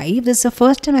in my life. This is the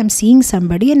first time I'm seeing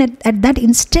somebody, and at that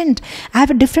instant I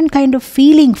have a different kind of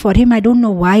feeling for him. I don't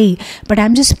know why, but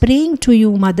I'm just praying to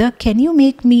you, Mother, can you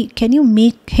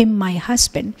make him my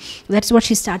husband? That's what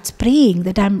she starts praying,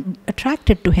 that I'm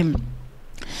attracted to him.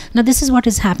 Now this is what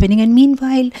is happening, and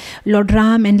meanwhile Lord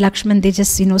Ram and Lakshman, they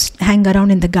just hang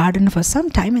around in the garden for some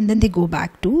time, and then they go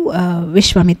back to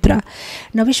Vishwamitra.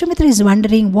 Now Vishwamitra is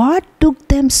wondering what took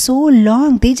them so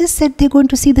long. They just said they're going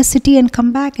to see the city and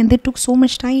come back, and they took so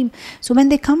much time. So when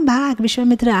they come back,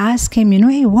 Vishwamitra asks him,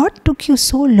 hey, what took you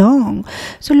so long?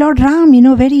 So Lord Ram,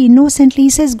 very innocently, he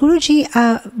says, Guruji,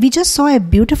 we just saw a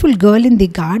beautiful girl in the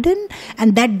garden,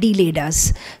 and that delayed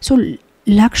us. So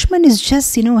Lakshman is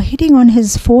just, hitting on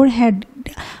his forehead.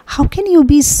 How can you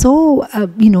be so,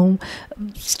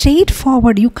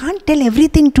 straightforward? You can't tell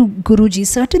everything to Guruji.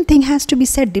 Certain thing has to be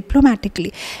said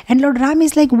diplomatically. And Lord Ram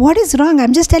is like, what is wrong?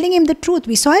 I'm just telling him the truth.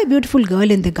 We saw a beautiful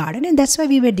girl in the garden, and that's why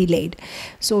we were delayed.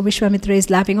 So Vishwamitra is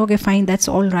laughing. Okay, fine, that's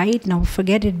all right. Now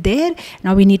forget it there.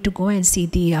 Now we need to go and see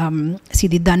the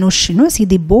Dhanush, see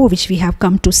the bow which we have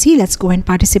come to see. Let's go and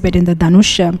participate in the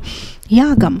Dhanush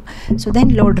yagam. So then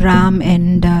Lord Ram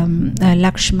and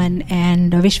Lakshman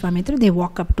and Vishwamitra, they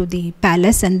walk up to the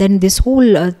palace, and then this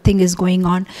whole thing is going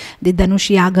on. The Dhanush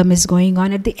yagam is going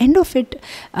on. At the end of it,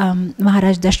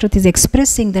 Maharaj Dashrath is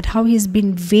expressing that how he's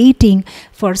been waiting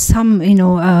for some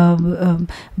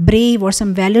brave or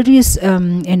some valorous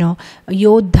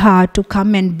yodha to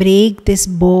come and break this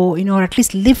bow, or at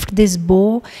least lift this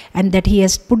bow, and that he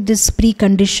has put this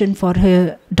precondition for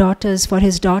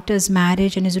his daughter's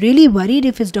marriage, and is really worried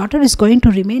if his daughter is going to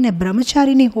remain a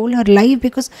brahmacharini whole her life,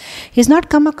 because he's not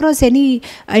come across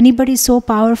anybody so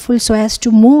powerful so as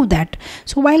to move that.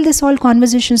 So while this all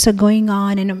conversations are going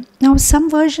on, and now some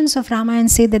versions of Ramayana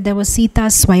say that there was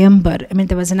Sita's Swayambar. I mean,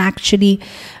 there was actually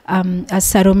a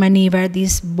ceremony where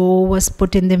this bow was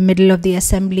put in the middle of the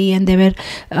assembly, and there were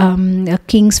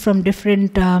kings from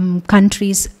different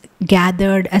countries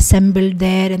gathered, assembled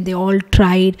there, and they all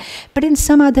tried. But in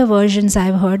some other versions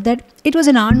I've heard that it was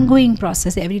an ongoing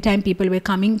process. Every time people were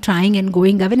coming, trying and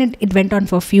going away, and it went on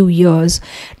for a few years.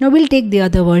 Now we'll take the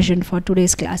other version for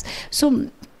today's class.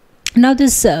 So now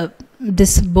this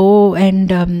bow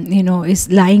and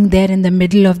is lying there in the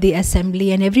middle of the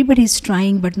assembly, and everybody's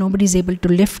trying but nobody's able to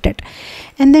lift it.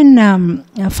 And then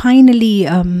finally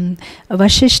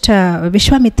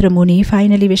Vishwamitra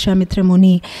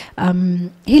Muni,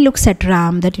 he looks at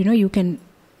Ram that you can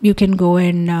go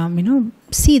and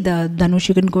see the Dhanush,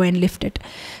 you can go and lift it.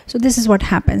 So this is what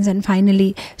happens. And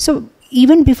finally, so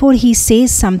even before he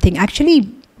says something, actually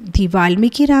the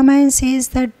Valmiki Ramayana says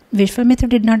that Vishwamitra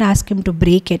did not ask him to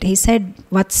break it. He said,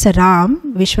 "Vatsa Ram."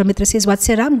 Vishwamitra says,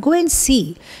 "Vatsa Ram, go and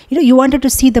see. You wanted to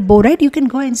see the bow, right? You can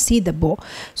go and see the bow."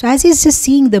 So as he's just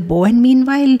seeing the bow, and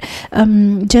meanwhile,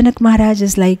 Janak Maharaj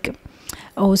is like,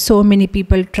 "Oh, so many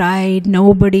people tried.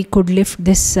 Nobody could lift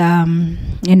this,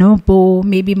 bow.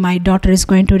 Maybe my daughter is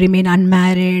going to remain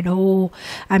unmarried. Oh,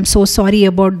 I'm so sorry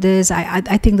about this.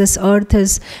 I think this earth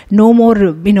is no more,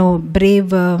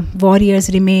 brave warriors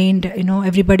remained.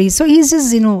 Everybody." So he's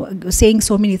just, saying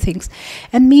so many things.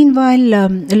 And meanwhile,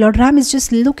 Lord Ram is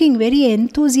just looking very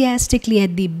enthusiastically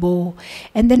at the bow.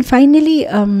 And then finally,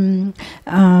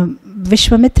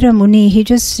 Vishwamitra Muni, he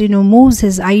just, moves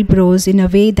his eyebrows in a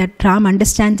way that Ram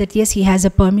understands that yes, he has a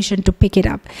permission to pick it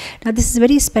up. Now this is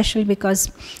very special, because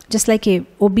just like a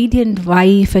obedient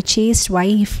wife, a chaste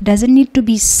wife doesn't need to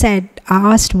be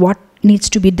asked what needs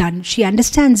to be done. She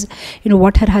understands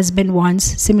what her husband wants.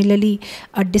 Similarly,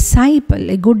 a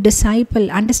good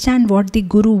disciple understands what the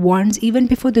guru wants even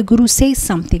before the guru says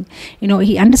something.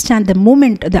 He understands the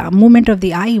movement of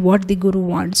the eye, what the guru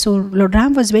wants. So Lord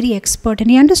Ram was very expert, and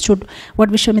he understood what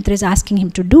Vishwamitra is asking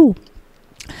him to do.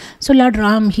 So Lord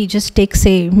Ram, he just makes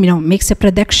a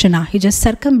pradakshina. He just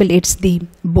circumambulates the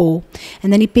bow,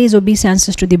 and then he pays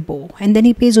obeisances to the bow, and then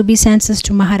he pays obeisances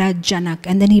to Maharaj Janak,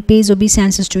 and then he pays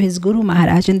obeisances to his Guru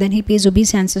Maharaj, and then he pays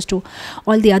obeisances to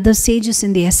all the other sages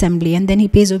in the assembly, and then he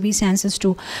pays obeisances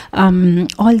to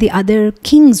all the other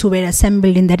kings who were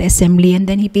assembled in that assembly, and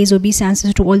then he pays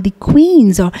obeisances to all the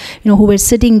queens who were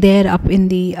sitting there up in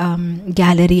the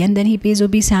gallery, and then he pays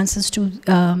obeisances to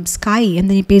sky, and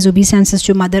then he pays obeisances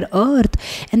to Mother Earth,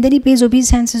 and then he pays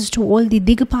obeisances to all the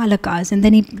Digpalakas, and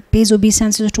then he pays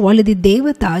obeisances to all of the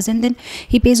Devatas, and then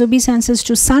he pays obeisances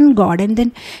to Sun God, and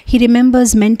then he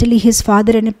remembers mentally his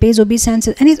father and he pays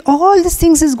obeisances, and all these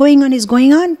things is going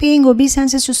on paying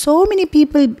obeisances to so many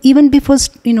people even before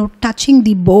touching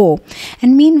the bow.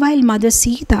 And meanwhile, Mother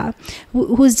Sita,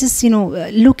 who is just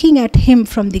looking at him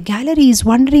from the gallery, is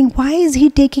wondering, why is he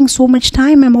taking so much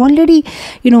time? I'm already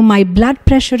my blood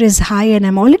pressure is high, and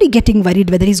I'm already getting worried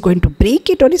whether he's going to break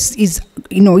it, or he's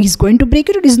going to break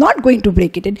it, or he's not going to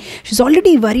break it. And she's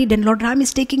already worried, and Lord Ram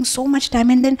is taking so much time.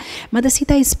 And then Mother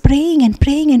Sita is praying and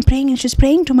praying and praying, and she's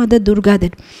praying to Mother Durga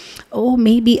that, oh,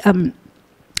 maybe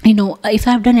if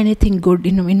I've done anything good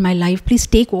in my life, please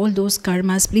take all those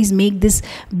karmas, please make this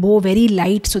bow very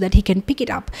light so that he can pick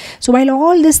it up. So while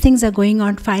all these things are going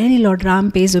on, finally Lord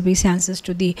Ram pays obeisances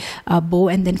to the bow,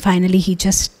 and then finally he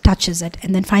just touches it,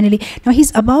 and then finally, now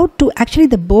he's about to, actually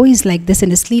the bow is like this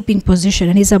in a sleeping position,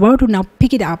 and he's about to now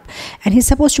pick it up, and he's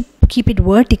supposed to keep it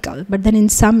vertical. But then in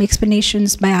some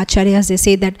explanations by acharyas, they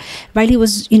say that while he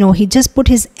was, he just put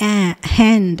his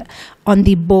hand on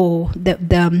the bow,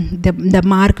 the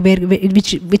mark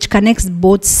which connects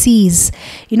both seas.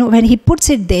 When he puts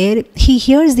it there, he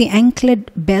hears the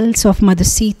anklet bells of Mother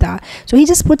Sita. So he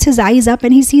just puts his eyes up,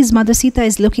 and he sees Mother Sita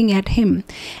is looking at him,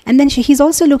 and then he's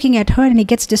also looking at her, and he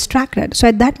gets distracted. So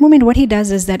at that moment, what he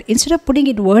does is that instead of putting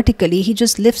it vertically, he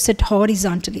just lifts it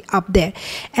horizontally up there,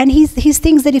 and he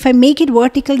thinks that if I make it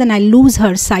vertical, then I lose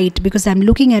her sight because I'm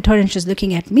looking at her and she's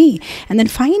looking at me. And then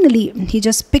finally, he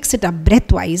just picks it up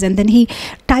breathwise, and then he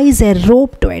ties a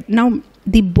rope to it. Now,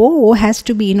 the bow has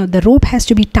to be, the rope has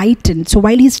to be tightened. So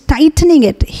while he's tightening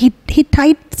it, he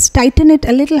tighten it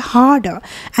a little harder,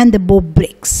 and the bow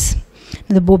breaks.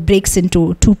 The bow breaks into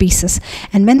 2 pieces.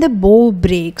 And when the bow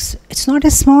breaks, it's not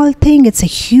a small thing, it's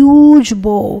a huge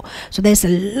bow. So there's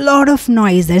a lot of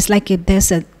noise. There's like a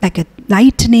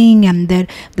lightning, and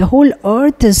the whole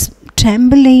earth is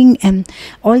trembling, and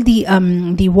all the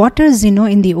waters,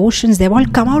 in the oceans, they've all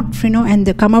come out, and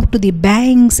they come up to the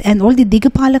banks, and all the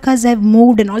Digapalakas have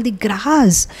moved, and all the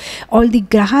grahas,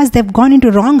 they've gone into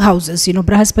wrong houses.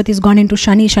 Brahaspati has gone into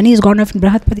Shani, Shani has gone off in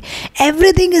Brahaspati.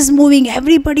 Everything is moving.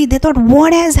 Everybody, they thought,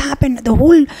 what has happened?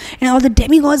 All the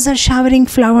demigods are showering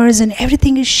flowers, and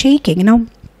everything is shaking.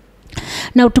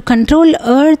 Now to control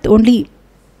earth, only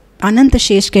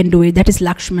Anantashesh can do it. That is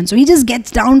Lakshman. So he just gets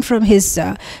down from his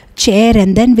chair,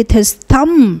 and then with his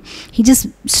thumb he just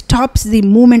stops the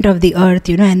movement of the earth,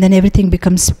 and then everything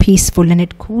becomes peaceful and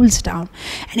it cools down,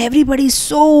 and everybody is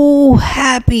so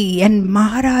happy. And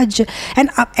Maharaj,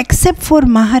 and except for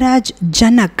Maharaj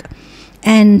Janak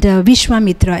and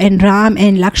Vishwamitra and Ram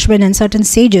and Lakshman and certain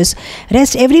sages,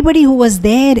 rest everybody who was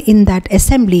there in that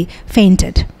assembly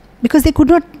fainted, because they could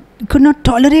not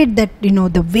tolerate that,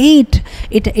 the weight.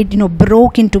 It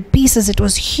broke into pieces. It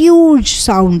was huge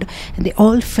sound, and they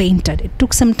all fainted. It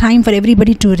took some time for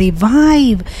everybody to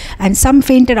revive, and some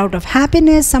fainted out of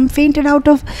happiness, some fainted out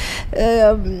of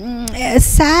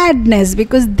sadness,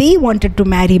 because they wanted to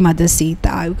marry Mother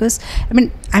Sita. Because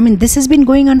I mean, this has been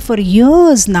going on for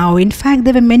years now. In fact,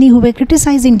 there were many who were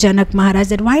criticizing Janak Maharaj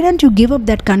that why don't you give up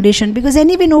that condition, because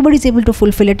anyway nobody is able to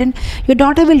fulfill it, and your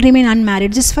daughter will remain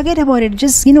unmarried. Just forget about it.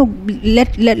 Just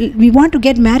we want to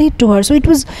get married to her. So it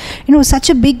was such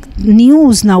a big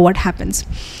news. Now what happens?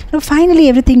 Finally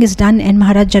everything is done, and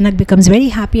Maharaj Janak becomes very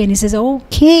happy, and he says,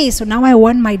 okay, so now I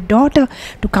want my daughter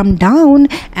to come down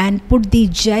and put the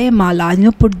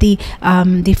Jayamala, put the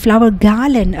flower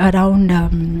garland around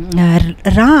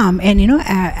Ram, and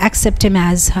accept him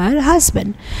as her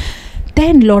husband.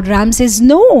 Then Lord Ram says,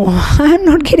 no, I'm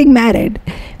not getting married.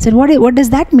 He said, what does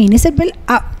that mean? He said, well,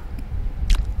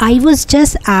 I was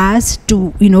just asked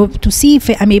to see if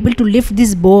I'm able to lift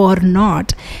this bow or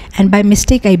not, and by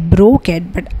mistake I broke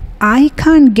it, but I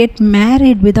can't get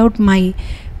married without my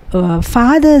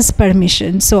father's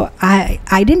permission. So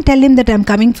I didn't tell him that I'm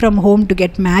coming from home to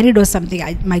get married or something.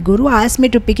 My guru asked me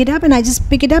to pick it up, and I just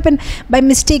pick it up, and by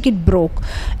mistake it broke.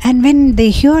 And when they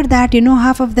hear that,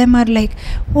 half of them are like,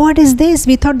 what is this?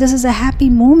 We thought this is a happy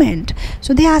moment.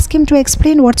 So they asked him to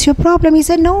explain, what's your problem? He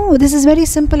said, no, this is very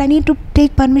simple. I need to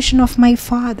take permission of my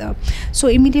father. So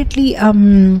immediately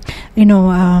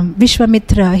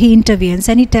Vishwamitra, he intervenes,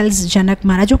 and he tells Janak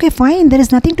Maharaj, okay, fine, there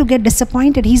is nothing to get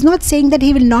disappointed. He's not saying that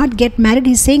he will not get married.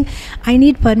 He's saying, I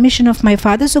need permission of my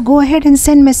father, so go ahead and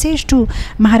send message to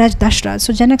Maharaj Dashrad.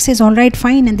 So Janak says, all right,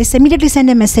 fine, and they immediately send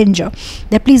a messenger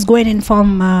that please go and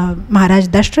inform Maharaj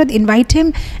Dashrad, invite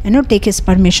him, and take his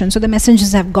permission. So the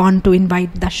messengers have gone to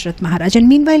invite Dashrad Maharaj, and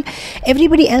meanwhile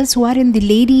everybody else who are in the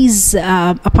ladies'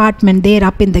 apartment there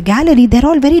up in the gallery, they're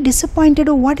all very disappointed.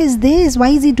 Oh, what is this? Why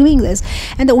is he doing this?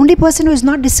 And the only person who is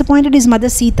not disappointed is Mother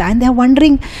Sita, and they're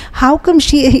wondering, how come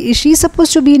she's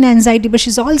supposed to be in anxiety, but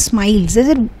she's all smiles. They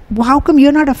said, how come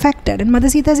you're not affected? And Mother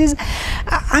Sita says,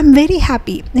 I'm very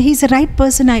happy. He's the right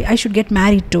person I should get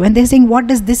married to. And they're saying, what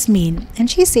does this mean? And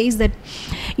she says that,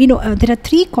 there are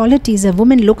 3 qualities a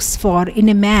woman looks for in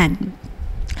a man.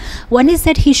 One is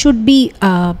that he should be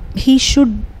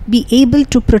able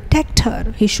to protect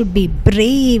her. He should be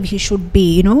brave. He should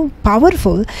be,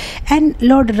 powerful. And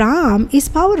Lord Ram is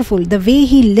powerful. The way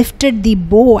he lifted the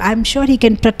bow, I'm sure he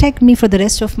can protect me for the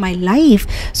rest of my life.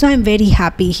 So I'm very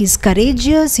happy. He's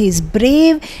courageous, he's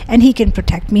brave, and he can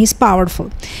protect me. He's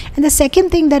powerful. And the second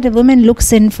thing that a woman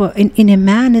looks in a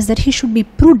man is that he should be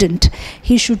prudent.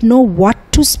 He should know what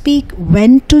to speak,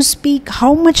 when to speak,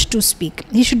 how much to speak.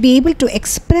 He should be able to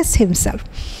express himself.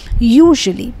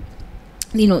 Usually,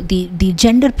 the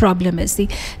gender problem is the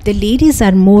ladies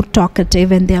are more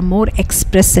talkative, and they are more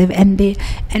expressive, and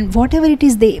whatever it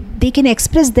is, they can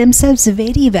express themselves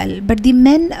very well, but the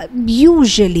men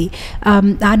usually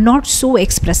are not so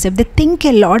expressive. They think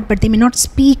a lot, but they may not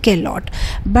speak a lot.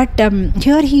 But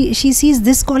here she sees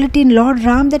this quality in Lord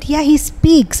Ram, that he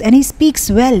speaks, and he speaks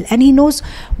well, and he knows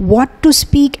what to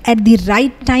speak at the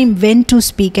right time, when to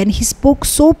speak, and he spoke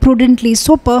so prudently,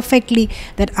 so perfectly,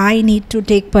 that I need to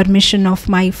take permission of of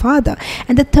my father.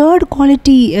 And the third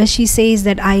quality she says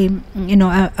that a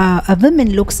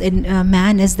woman looks in a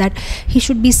man is that he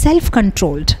should be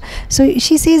self-controlled. So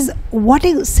she says, what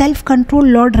a self-control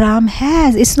Lord Ram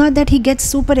has. It's not that he gets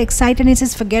super excited and he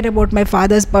says, forget about my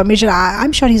father's permission.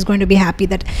 I'm sure he's going to be happy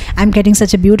that I'm getting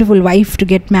such a beautiful wife to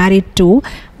get married to.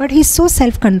 But he's so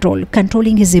self-controlled,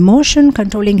 controlling his emotion,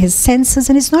 controlling his senses,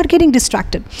 and he's not getting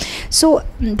distracted. So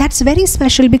that's very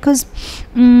special because,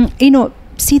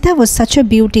 Sita was such a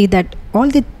beauty that all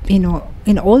the,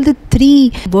 in all the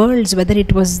three worlds, whether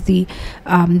it was the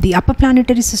upper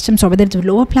planetary systems or whether it's the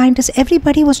lower planets,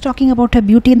 everybody was talking about her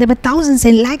beauty, and there were thousands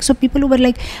and lakhs of people who were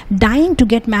like dying to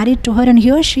get married to her, and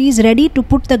here she is ready to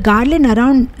put the garland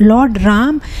around Lord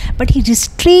Ram, but he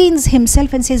restrains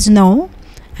himself and says, no,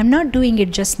 I'm not doing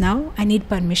it just now, I need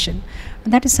permission.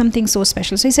 That is something so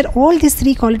special. So he said all these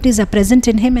three qualities are present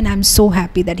in him, and I'm so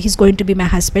happy that he's going to be my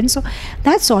husband. So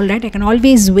that's all right, I can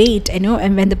always wait, and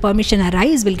when the permission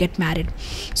arrives, we'll get married.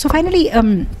 So finally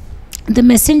the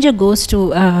messenger goes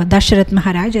to Dashrath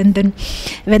Maharaj, and then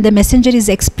when the messenger is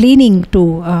explaining to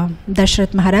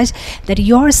Dashrath Maharaj that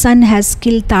your son has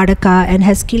killed Tadaka and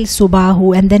has killed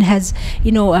Subahu, and then has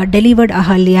delivered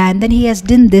Ahalya, and then he has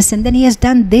done this, and then he has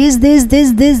done this,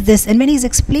 and when he's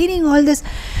explaining all this,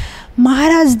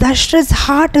 Maharaj Dashrath's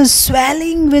heart is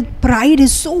swelling with pride.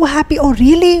 He's so happy. Oh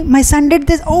really, my son did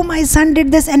this, oh my son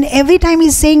did this. And every time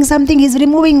he's saying something, he's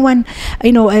removing one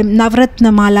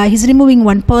Navratna Mala, he's removing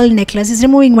one pearl necklace, he's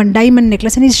removing one diamond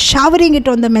necklace, and he's showering it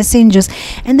on the messengers.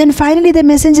 And then finally the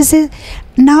messenger says,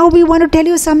 now we want to tell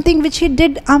you something which he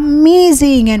did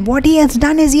amazing, and what he has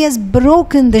done is he has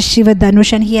broken the Shiva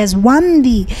Dhanush, and he has won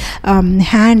the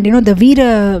hand, the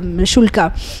Veera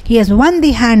Shulka, he has won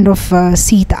the hand of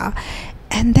Sita.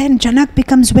 And then Janak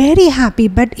becomes very happy,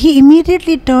 but he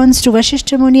immediately turns to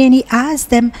Vasishtha Muni and he asks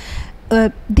them,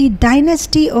 the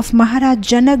dynasty of Maharaj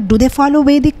Janak, do they follow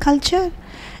Vedic culture?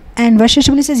 And Vasishtha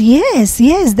Muni says,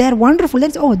 yes, they are wonderful.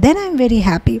 Then I am very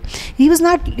happy. He was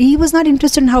not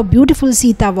interested in how beautiful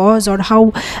Sita was, or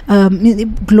how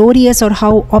glorious or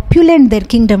how opulent their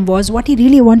kingdom was. What he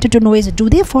really wanted to know is, do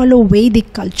they follow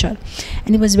Vedic culture?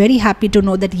 And he was very happy to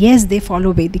know that yes, they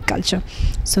follow Vedic culture.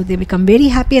 So they become very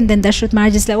happy, and then Dashrath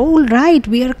Maharaj is like, all right,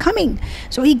 we are coming.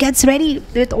 So he gets ready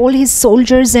with all his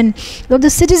soldiers, and the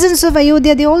citizens of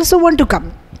Ayodhya, they also want to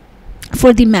come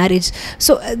for the marriage.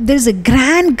 So there's a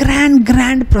grand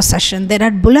procession. There are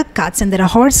bullock carts, and there are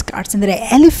horse carts, and there are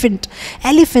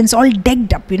elephants all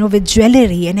decked up, with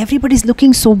jewelry, and everybody's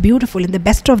looking so beautiful in the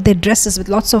best of their dresses, with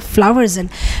lots of flowers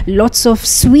and lots of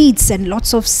sweets and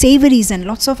lots of savories and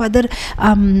lots of other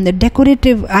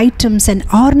decorative items and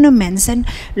ornaments and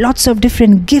lots of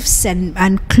different gifts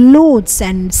and clothes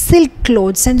and silk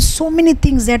clothes and so many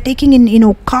things. They're taking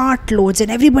in cart loads,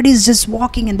 and everybody's just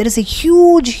walking, and there is a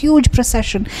huge procession.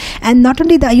 And not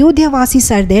only the Ayodhya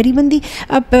Vasis are there, even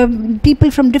the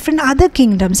people from different other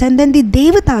kingdoms, and then the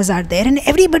devatas are there, and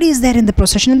everybody is there in the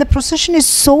procession. And the procession is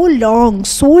so long,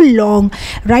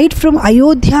 right from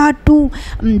Ayodhya to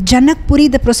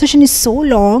Janakpuri. The procession is so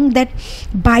long that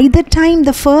by the time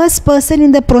the first person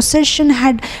in the procession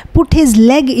had put his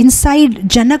leg inside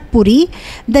Janakpuri,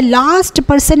 the last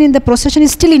person in the procession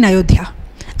is still in Ayodhya.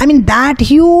 I mean, that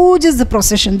huge is the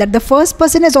procession, that the first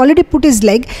person has already put his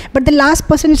leg, but the last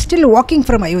person is still walking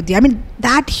from Ayodhya. I mean,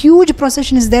 that huge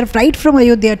procession is there right from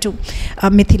Ayodhya to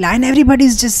Mithila, and everybody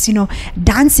is just,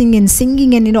 dancing and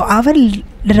singing, and, our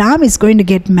Ram is going to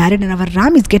get married, and our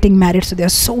Ram is getting married, so they are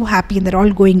so happy, and they're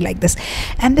all going like this.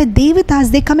 And the Devatas,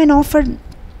 they come and offer,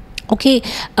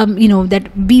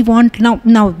 that we want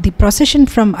now the procession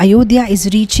from Ayodhya is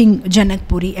reaching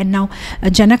Janakpuri, and now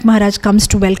Janak Maharaj comes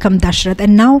to welcome Dashrath.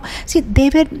 And now see,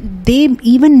 they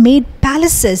even made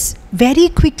palaces very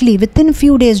quickly within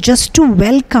few days just to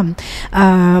welcome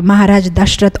Maharaj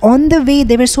Dashrath. On the way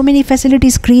there were so many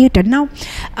facilities created. Now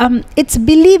it's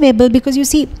believable, because you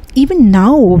see, even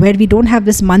now where we don't have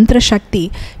this mantra shakti,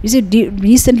 you see,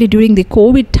 recently during the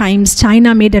COVID times,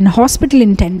 China made an hospital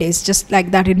in 10 days, just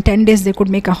like that. In 10 days they could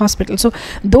make a hospital. So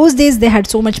those days they had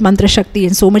so much mantra shakti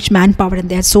and so much manpower, and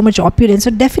they had so much opulence.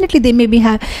 So definitely they maybe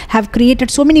have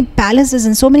created so many palaces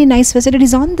and so many nice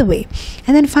facilities on the way.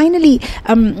 And then finally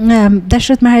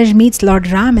Dashrath Maharaj meets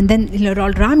Lord Ram, and then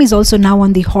Lord Ram is also now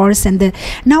on the horse, and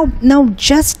now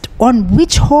just on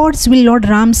which horse will Lord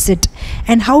Ram sit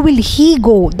and how will he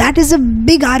go? That is a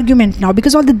big argument now,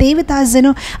 because all the Devatas,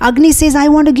 Agni says, I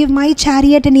want to give my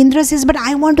chariot, and Indra says, but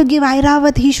I want to give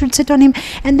Airavat, he should sit on him,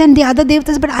 and then the other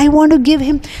Devatas, but I want to give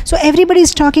him. So everybody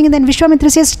is talking, and then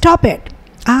Vishwamitra says, stop it,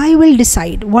 I will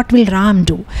decide what will Ram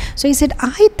do. So he said,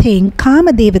 I think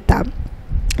Kama Devata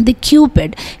the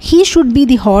Cupid, he should be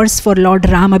the horse for Lord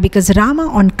Rama, because Rama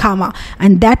on Kama,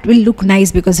 and that will look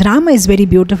nice because Rama is very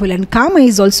beautiful and Kama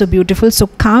is also beautiful. So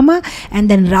Kama and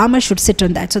then Rama should sit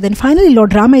on that. So then finally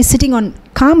Lord Rama is sitting on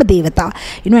Kama Devata,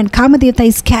 and Kama Devata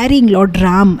is carrying Lord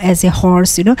Ram as a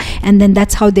horse, and then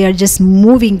that's how they are just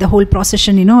moving the whole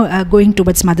procession, going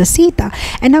towards Mother Sita.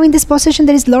 And now in this procession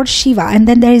there is Lord Shiva, and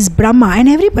then there is Brahma, and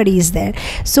everybody is there.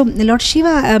 So Lord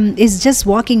Shiva is just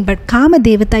walking, but Kama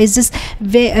Devata is just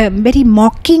very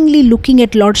mockingly looking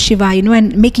at Lord Shiva,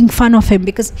 and making fun of him,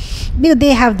 because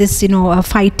they have this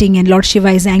fighting, and Lord Shiva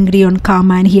is angry on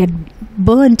Kama and he had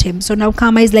burnt him. So now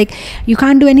Kama is like, you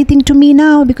can't do anything to me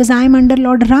now because I am under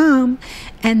Lord Ram.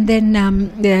 And then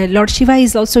Lord Shiva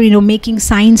is also making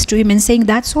signs to him and saying,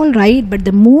 that's all right, but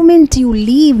the moment you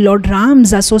leave Lord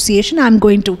Ram's association, I'm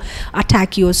going to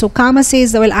attack you. So Kama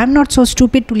says, well, I'm not so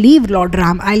stupid to leave Lord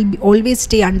Ram, I'll always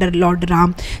stay under Lord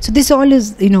Ram. So this all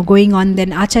is going on.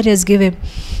 Then Acharyas give a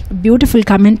beautiful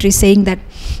commentary saying that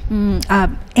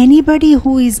anybody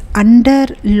who is under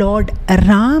Lord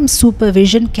Ram's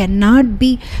supervision cannot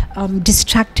be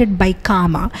distracted by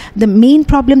Kama. The main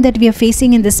problem that we are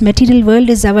facing in this material world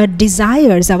is our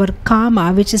desires, our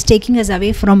Kama, which is taking us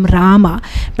away from Rama.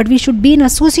 But we should be in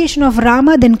association of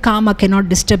Rama, then Kama cannot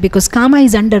disturb, because Kama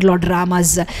is under Lord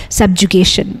Rama's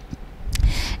subjugation.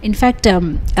 In fact,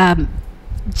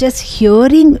 just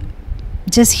hearing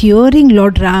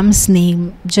Lord Ram's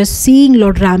name, just seeing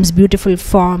Lord Ram's beautiful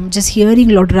form, just hearing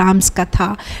Lord Ram's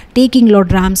katha, taking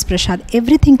Lord Ram's prasad,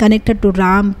 everything connected to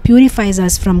Ram purifies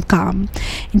us from Kam.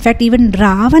 In fact, even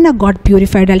Ravana got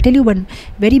purified. I'll tell you one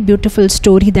very beautiful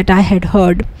story that I had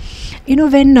heard.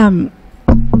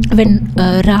 When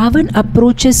Ravan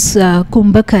approaches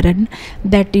Kumbhakaran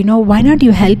that, why not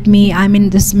you help me? I'm in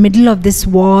this middle of this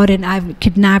war and I've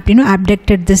kidnapped,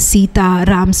 abducted this Sita,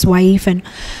 Ram's wife, and,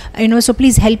 so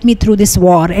please help me through this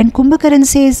war. And Kumbhakaran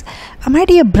says, my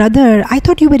dear brother, I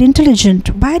thought you were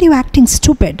intelligent. Why are you acting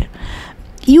stupid?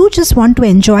 You just want to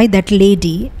enjoy that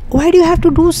lady. Why do you have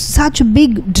to do such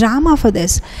big drama for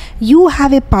this? You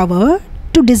have a power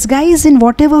to disguise in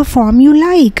whatever form you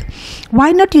like.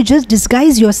 Why not you just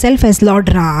disguise yourself as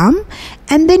Lord Ram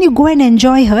and then you go and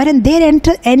enjoy her, and there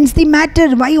ends the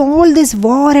matter. Why all this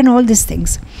war and all these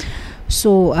things?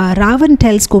 So Ravan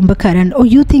tells Kumbhakaran, oh,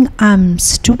 you think I'm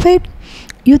stupid?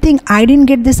 You think I didn't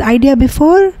get this idea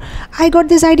before? I got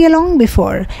this idea long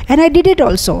before, and I did it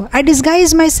also. I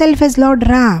disguised myself as Lord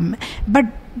Ram, but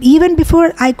even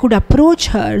before I could approach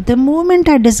her, the moment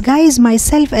I disguised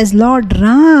myself as Lord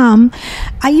Ram,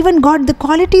 I even got the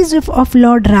qualities of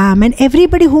Lord Ram, and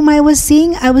everybody whom I was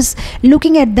seeing, I was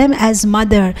looking at them as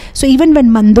mother. So even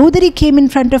when Mandodari came in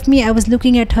front of me, I was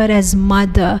looking at her as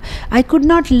mother. I could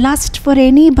not lust for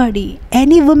anybody.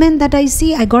 Any woman that I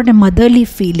see, I got a motherly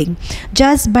feeling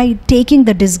just by taking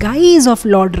the disguise of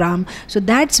Lord Ram. So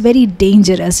that's very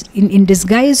dangerous. In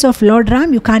disguise of Lord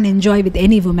Ram, you can't enjoy with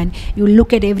any woman. You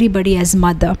look at everybody as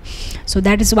mother. So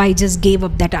that is why I just gave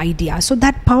up that idea. So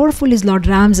that powerful is Lord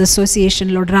Ram's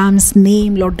association, Lord Ram's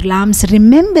name, Lord Ram's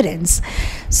remembrance.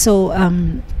 So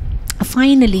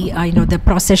finally the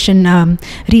procession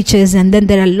reaches, and then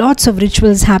there are lots of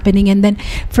rituals happening, and then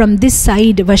from this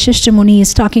side Vashishta Muni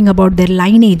is talking about their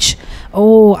lineage.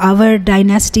 Oh, our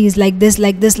dynasty is like this,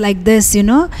 like this, like this,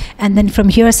 and then from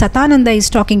here Satananda is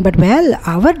talking, but well,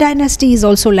 our dynasty is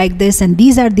also like this, and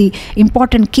these are the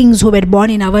important kings who were born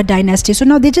in our dynasty. So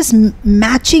now they're just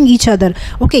matching each other.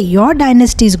 Okay, your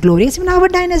dynasty is glorious, even our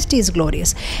dynasty is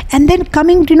glorious. And then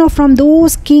coming from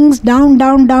those kings down to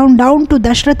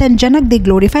Dashrath and Janak, they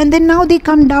glorify, and then now they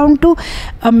come down to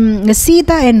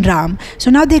Sita and Ram.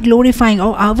 So now they're glorifying,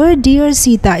 oh, our dear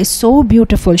Sita is so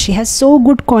beautiful, she has so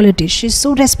good qualities, she's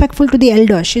so respectful to the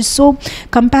elders, she's so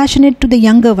compassionate to the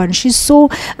younger ones, she's so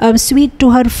sweet to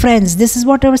her friends. This is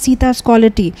what our Sita's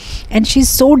quality, and she's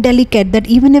so delicate that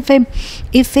even if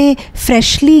a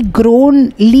freshly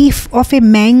grown leaf of a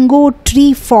mango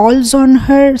tree falls on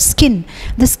her skin,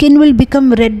 the skin will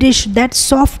become reddish. That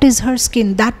soft is her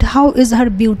skin, that how is her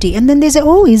beauty. And then they say,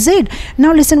 oh, is it?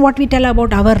 Now listen what we tell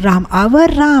about our Ram. Our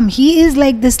Ram, he is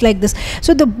like this, like this.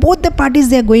 So both the parties,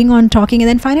 they are going on talking, and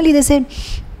then finally they say,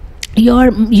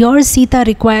 your Sita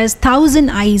requires 1,000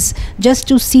 eyes just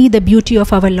to see the beauty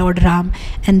of our Lord Ram.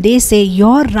 And they say,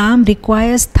 your Ram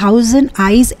requires 1,000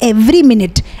 eyes every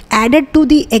minute added to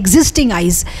the existing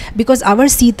eyes, because our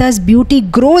Sita's beauty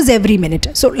grows every minute.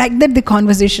 So like that the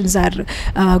conversations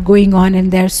are going on,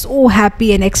 and they're so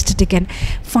happy and ecstatic, and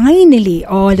finally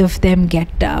all of them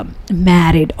get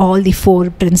married, all the 4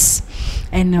 princes.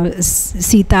 And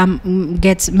Sita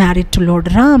gets married to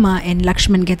Lord Rama, and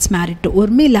Lakshman gets married to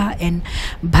Urmila, and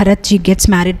Bharatji gets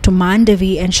married to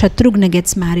Mandavi, and Shatrughna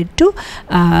gets married to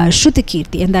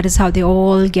Shrutikirti, and that is how they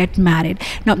all get married.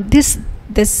 Now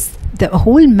the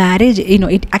whole marriage,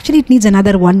 it needs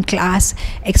another one class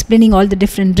explaining all the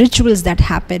different rituals that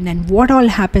happen and what all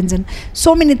happens, and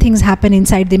so many things happen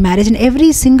inside the marriage, and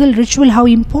every single ritual, how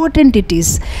important it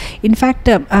is. In fact,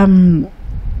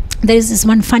 there is this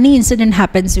one funny incident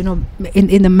happens,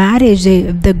 in the marriage.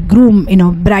 The groom,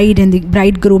 bride and the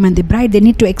bridegroom and the bride, they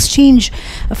need to exchange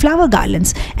flower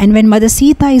garlands. And when Mother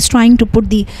Sita is trying to put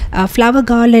the flower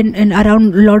garland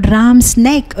around Lord Ram's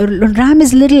neck, Lord Ram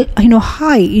is little,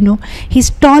 high, he's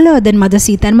taller than Mother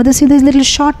Sita, and Mother Sita is little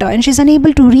shorter, and she's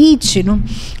unable to reach,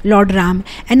 Lord Ram.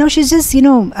 And now she's just,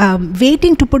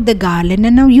 waiting to put the garland.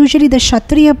 And now usually the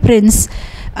Kshatriya prince,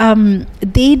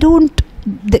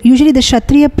 usually the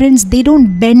Kshatriya prince, they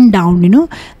don't bend down,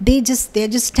 they just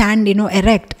stand,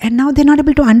 erect, and now they're not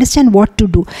able to understand what to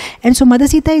do. And so Mother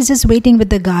Sita is just waiting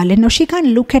with the garland. Now she can't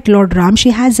look at Lord Ram,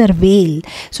 she has her veil,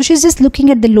 so she's just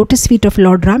looking at the lotus feet of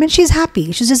Lord Ram, and she's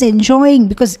happy, she's just enjoying,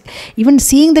 because even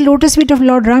seeing the lotus feet of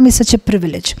Lord Ram is such a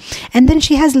privilege. And then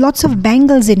she has lots of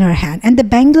bangles in her hand, and the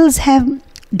bangles have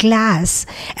glass,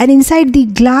 and inside the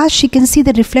glass she can see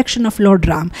the reflection of Lord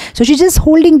Ram. So she's just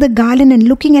holding the garland and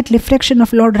looking at reflection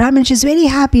of Lord Ram, and she's very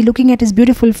happy looking at his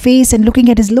beautiful face and looking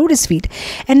at his lotus feet.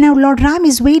 And now Lord Ram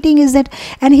is waiting,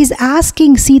 and he's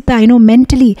asking Sita,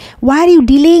 mentally, why are you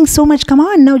delaying so much? Come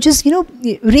on, now just,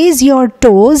 raise your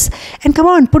toes and come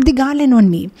on, put the garland on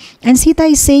me. And Sita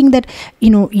is saying that,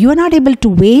 you are not able to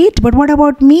wait, but what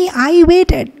about me? I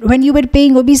waited when you were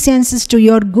paying obeisances to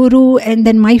your guru, and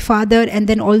then my father, and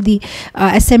then all the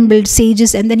assembled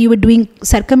sages, and then you were doing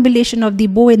circumambulation of the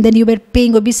bow, and then you were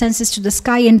paying obeisances to the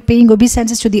sky and paying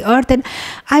obeisances to the earth, and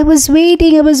I was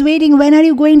waiting, when are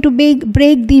you going to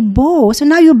break the bow? So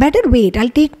now you better wait, I'll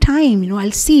take time,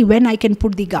 I'll see when I can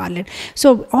put the garland.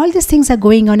 So all these things are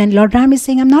going on, and Lord Ram is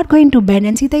saying, I'm not going to bend,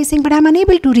 and Sita is saying, but I'm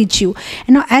unable to reach you.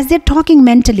 And now as they're talking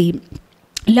mentally,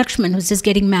 Lakshman, who's just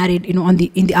getting married, in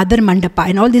the other mandapa,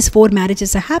 and all these 4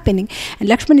 marriages are happening, and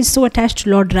Lakshman is so attached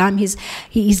to Lord Ram.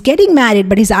 He's getting married,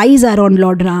 but his eyes are on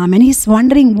Lord Ram, and he's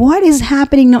wondering what is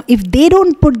happening now. If they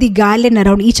don't put the garland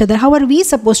around each other, how are we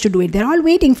supposed to do it? They're all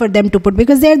waiting for them to put,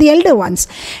 because they're the elder ones.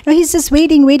 Now he's just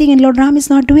waiting, and Lord Ram is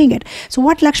not doing it. So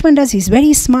what Lakshman does, he's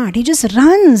very smart. He just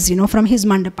runs, from his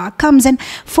mandapa, comes and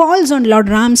falls on Lord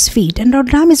Ram's feet, and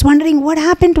Lord Ram is wondering what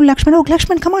happened to Lakshman. Oh,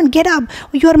 Lakshman, come on, get up.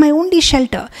 You are my only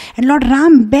shelter. And Lord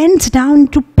Ram bends down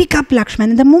to pick up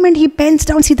Lakshman. And the moment he bends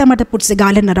down, Sita Mata puts the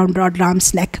garland around Lord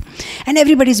Ram's neck. And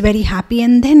everybody is very happy.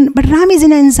 But Ram is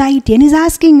in anxiety, and he's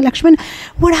asking Lakshman,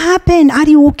 what happened? Are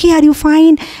you okay? Are you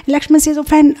fine? And Lakshman says, oh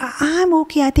friend, I'm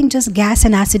okay. I think just gas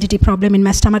and acidity problem in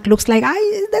my stomach. Looks like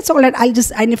that's all right.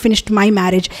 I finished my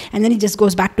marriage. And then he just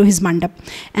goes back to his mandap.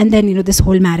 And then, this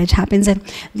whole marriage happens. And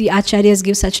the acharyas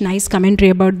give such nice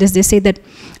commentary about this. They say that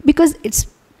because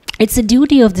it's the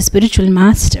duty of the spiritual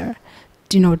master,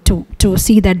 to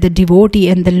see that the devotee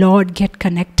and the Lord get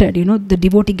connected. The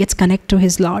devotee gets connected to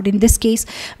his Lord. In this case,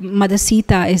 Mother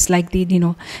Sita is like the,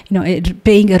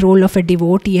 playing a role of a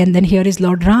devotee, and then here is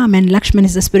Lord Ram, and Lakshman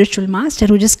is the spiritual master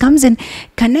who just comes and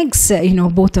connects,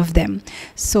 both of them.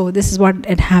 So this is what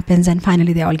it happens, and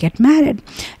finally they all get married.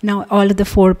 Now all of the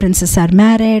 4 princes are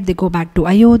married. They go back to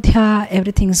Ayodhya.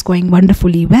 Everything is going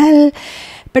wonderfully well.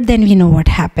 But then we know what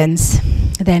happens.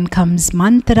 Then comes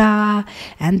Mantra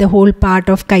and the whole part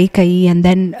of Kaikeyi, and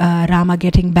then Rama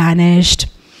getting banished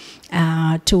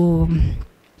for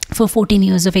 14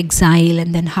 years of exile,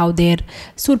 and then how their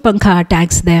Surpankha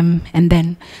attacks them, and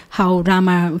then how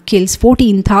Rama kills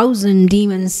 14,000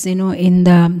 demons, in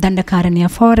the Dandakaranya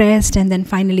forest, and then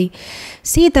finally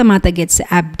Sita Mata gets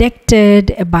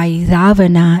abducted by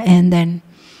Ravana, and then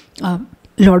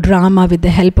Lord Rama, with the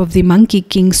help of the monkey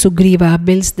king Sugriva,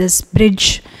 builds this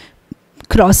bridge,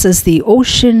 crosses the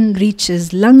ocean,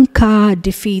 reaches Lanka,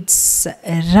 defeats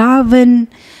Ravan,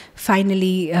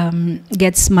 finally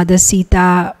gets Mother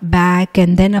Sita back,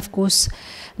 and then of course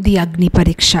the Agni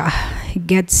Pariksha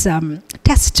gets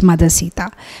test Mother Sita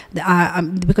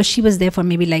because she was there for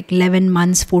maybe like 11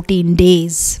 months, 14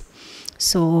 days.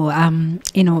 So,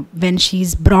 when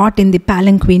she's brought in the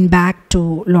palanquin back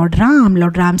to Lord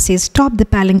Ram says, stop the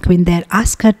palanquin there,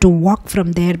 ask her to walk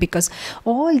from there, because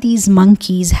all these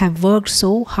monkeys have worked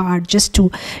so hard just to,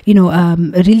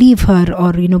 relieve her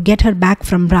or, get her back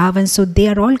from Ravan. So they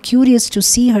are all curious to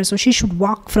see her. So she should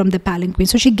walk from the palanquin.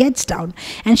 So she gets down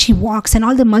and she walks, and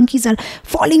all the monkeys are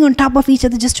falling on top of each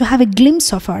other just to have a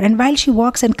glimpse of her. And while she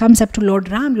walks and comes up to Lord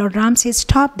Ram says,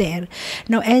 stop there.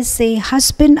 Now, as a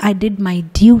husband, I did my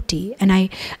duty and I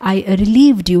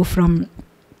relieved you from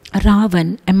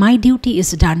Ravan, and my duty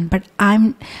is done, but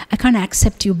I can't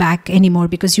accept you back anymore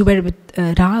because you were with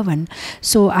Ravan.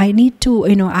 So I need to,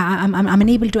 I'm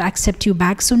unable to accept you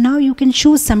back. So now you can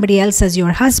choose somebody else as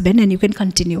your husband and you can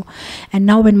continue. And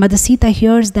now when Mother Sita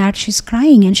hears that, she's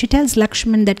crying and she tells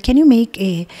Lakshman that, can you make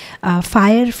a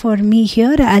fire for me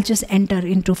here? I'll just enter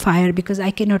into fire because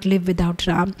I cannot live without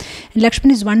Ram. And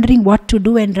Lakshman is wondering what to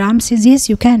do, and Ram says, yes,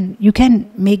 you can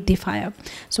make the fire.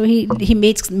 So he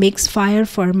makes fire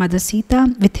for Mother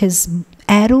Sita with his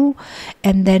arrow,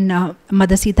 and then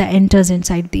Mother Sita enters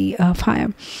inside the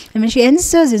fire. And when she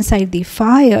enters inside the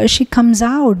fire, she comes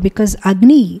out because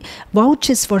Agni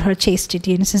vouches for her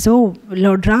chastity and says, oh,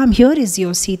 Lord Ram, here is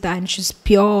your Sita, and she's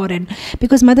pure. And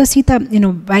because Mother Sita,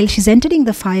 while she's entering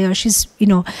the fire, she's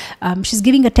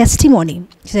giving a testimony.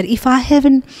 She said, if I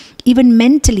haven't even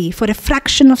mentally for a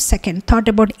fraction of a second thought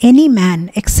about any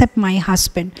man except my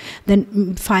husband,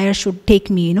 then fire should take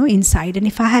me inside. And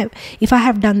if I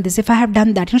have done this, if I have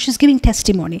done that, she's giving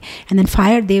testimony. And then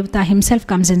fire Devata himself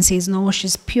comes and says, no,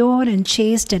 she's pure and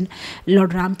chaste, and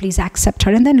Lord Ram, please accept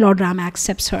her. And then Lord Ram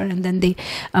accepts her, and then they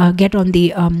get on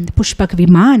the Pushpak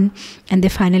Viman, and they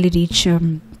finally reach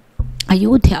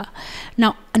Ayodhya.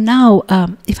 Now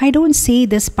if I don't say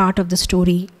this part of the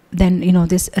story, then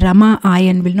this Rama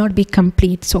Ayan will not be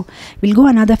complete. So we'll go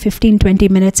another 15-20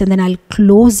 minutes, and then I'll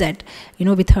close it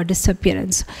with her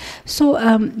disappearance. So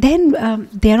then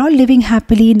they're all living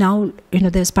happily. Now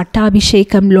there's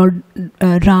Pattabhishekam. Lord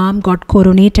Ram got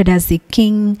coronated as the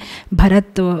king.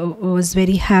 Bharat was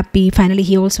very happy. Finally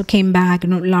he also came back.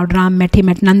 Lord Ram met him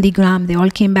at Nandigram. They all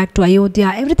came back to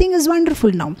Ayodhya. Everything is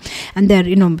wonderful now, and they're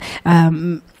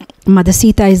Mother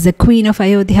Sita is the queen of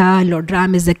Ayodhya, Lord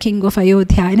Ram is the king of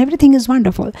Ayodhya, and everything is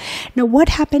wonderful. Now what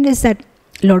happened is that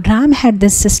Lord Ram had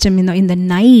this system, in the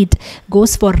night,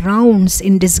 goes for rounds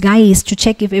in disguise to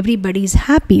check if everybody is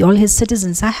happy, all his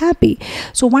citizens are happy.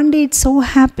 So one day it so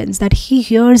happens that he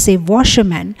hears a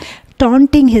washerman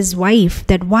taunting his wife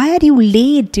that, why are you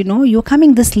late? You're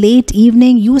coming this late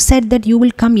evening. You said that you will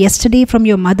come yesterday from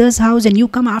your mother's house, and you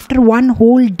come after one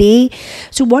whole day.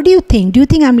 So what do you think? Do you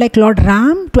think I'm like Lord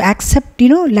Ram to accept,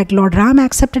 like Lord Ram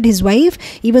accepted his wife,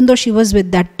 even though she was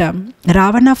with that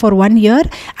Ravana for 1 year?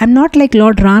 I'm not like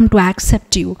Lord Ram to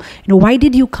accept you. Why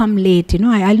did you come late?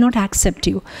 I'll not accept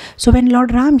you. So when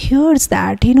Lord Ram hears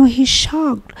that, he's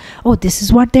shocked. Oh, this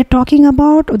is what they're talking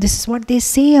about? Oh, this is what they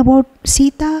say about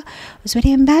Sita? It's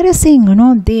very embarrassing.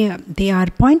 They are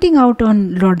pointing out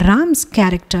on Lord Ram's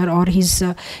character, or his,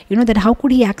 that how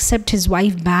could he accept his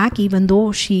wife back even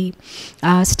though she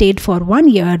stayed for 1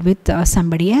 year with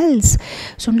somebody else.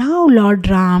 So now Lord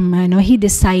Ram, he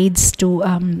decides to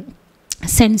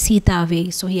send Sita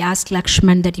away. So he asked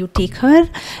Lakshman that you take her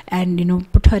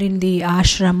and put her in the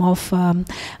ashram of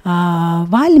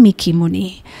Valmiki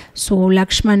Muni. So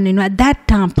Lakshman, at that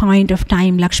point of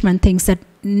time, Lakshman thinks that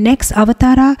next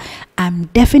avatara, I'm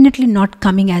definitely not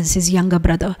coming as his younger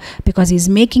brother, because he's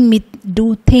making me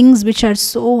do things which are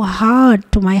so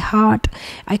hard to my heart.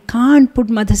 I can't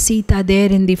put Mother Sita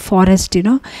there in the forest,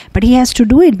 but he has to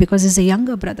do it because he's a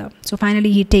younger brother. So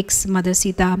finally he takes Mother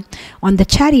Sita on the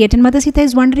chariot, and Mother Sita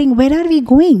is wondering, where are we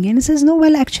going? And he says, no,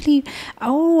 well, actually,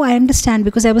 I understand,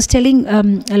 because I was telling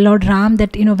Lord Ram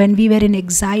that, when we were in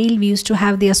exile, we used to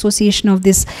have the association of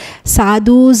these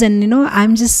sadhus, and,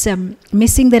 I'm just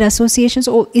missing their associations.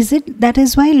 Oh, is it that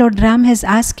is why Lord Ram has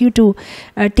asked you to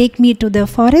take me to the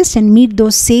forest and meet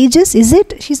those sages? Is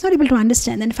it? She's not able to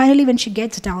understand. And finally, when she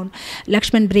gets down,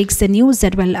 Lakshman breaks the news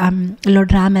that, well,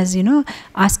 Lord Ram has,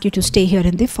 asked you to stay here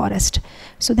in the forest.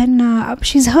 So then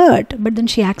she's hurt, but then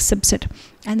she accepts it.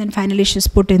 And then finally she's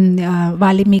put in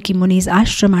Valmiki Muni's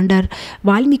ashram under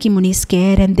Valmiki Muni's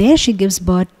care, and there she gives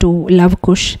birth to Love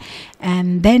Kush.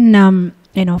 And then,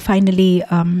 finally,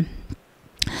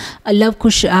 Love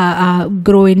Kush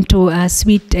grow into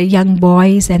sweet young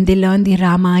boys, and they learn the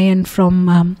Ramayan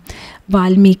from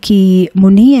Valmiki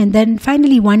Muni, and then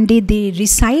finally one day they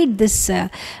recite this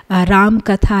Ram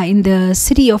Katha in the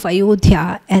city of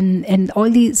Ayodhya, and all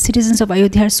the citizens of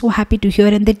Ayodhya are so happy to hear,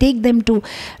 and they take them to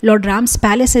Lord Ram's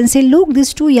palace and say, look,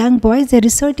 these two young boys, they're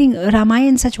reciting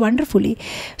Ramayana such wonderfully.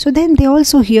 So then they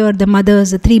also hear, the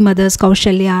mothers, the three mothers,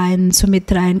 Kaushalya and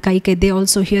Sumitra and Kaikai, they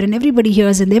also hear, and everybody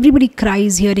hears, and everybody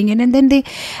cries hearing it, and then they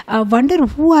wonder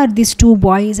who are these two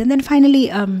boys. And then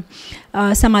finally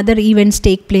some other events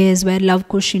take place where Love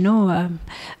Kush,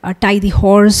 tie the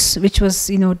horse which was,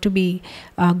 to be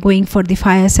going for the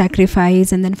fire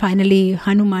sacrifice, and then finally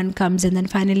Hanuman comes, and then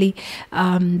finally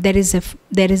there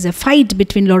is a fight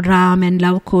between Lord Ram and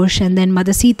Love Kush, and then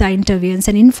Mother Sita intervenes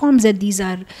and informs that these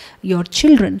are your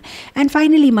children. And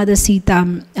finally Mother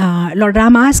Sita, Lord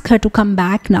Ram asks her to come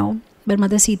back now. But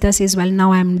Mother Sita says, well,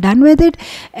 now I'm done with it.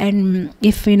 And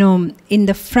if, in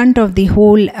the front of the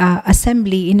whole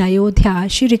assembly in Ayodhya,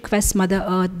 she requests Mother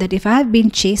Earth that if I have been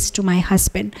chaste to my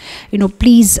husband,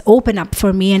 please open up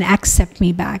for me and accept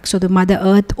me back. So the Mother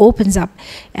Earth opens up,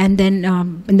 and then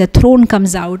the throne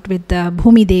comes out with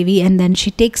Bhumi Devi, and then she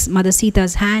takes Mother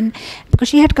Sita's hand, because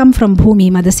she had come from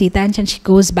Bhumi, Mother Sita, and she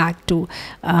goes back to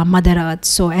Mother Earth.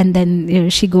 So, and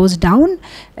then she goes down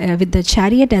with the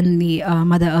chariot, and the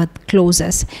Mother Earth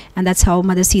closes, and that's how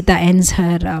Mother Sita ends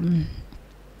her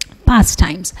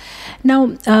pastimes.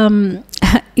 Now,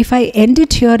 if I end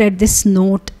it here at this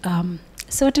note,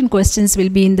 certain questions will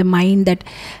be in the mind that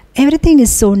everything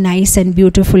is so nice and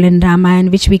beautiful in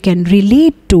Ramayana, which we can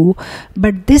relate to,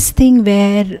 but this thing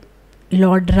where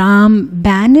Lord Ram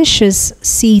banishes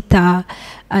Sita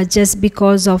just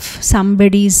because of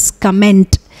somebody's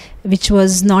comment, which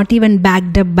was not even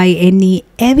backed up by any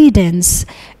evidence,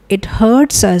 it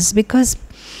hurts us, because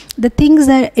the things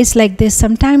that is like this,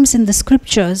 sometimes in the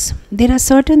scriptures there are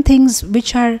certain things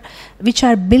which are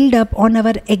built up on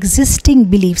our existing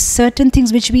beliefs, certain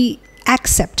things which we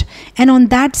accept, and on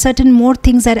that certain more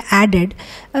things are added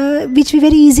which we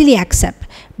very easily accept.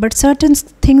 But certain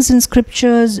things in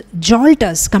scriptures jolt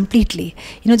us completely,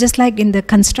 just like in the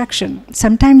construction.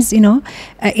 Sometimes, in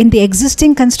the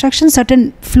existing construction,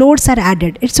 certain floors are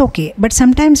added. It's okay. But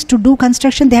sometimes to do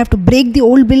construction, they have to break the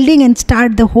old building and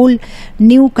start the whole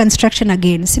new construction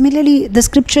again. Similarly, the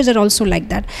scriptures are also like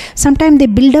that. Sometimes they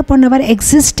build up on our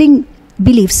existing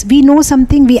beliefs. We know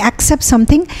something, we accept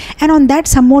something, and on that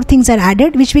some more things are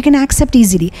added which we can accept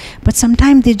easily. But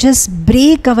sometimes they just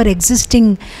break our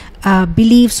existing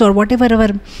beliefs or whatever our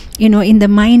in the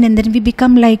mind, and then we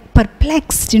become like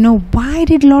perplexed. Why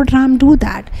did Lord Ram do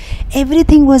that?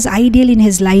 Everything was ideal in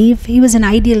his life. He was an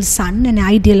ideal son, an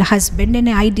ideal husband, and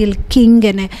an ideal king,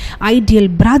 and an ideal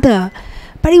brother.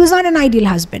 But he was not an ideal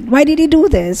husband. Why did he do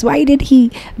this? Why did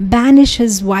he banish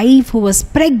his wife who was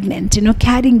pregnant,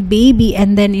 carrying baby,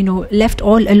 and then, left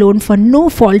all alone for no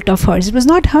fault of hers? It was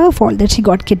not her fault that she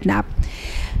got kidnapped.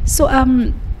 So,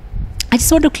 I just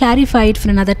want to clarify it for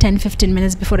another 10-15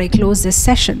 minutes before I close this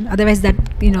session. Otherwise, that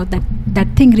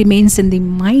thing remains in the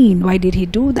mind. Why did he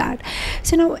do that?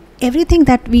 So, everything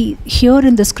that we hear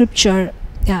in the scripture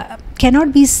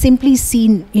cannot be simply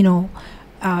seen,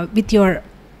 with your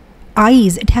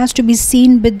eyes. It has to be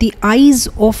seen with the eyes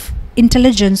of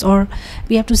intelligence, or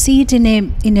we have to see it in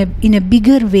a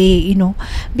bigger way,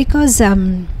 because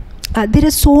there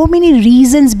are so many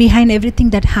reasons behind everything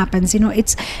that happens.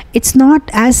 It's not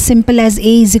as simple as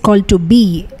A is equal to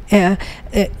B. A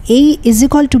is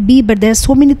equal to B, but there are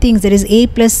so many things. There is A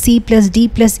plus C plus D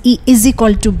plus E is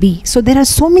equal to B. So there are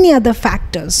so many other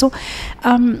factors. So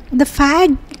the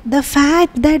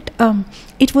fact that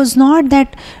it was not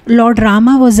that Lord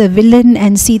Rama was a villain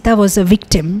and Sita was a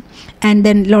victim, and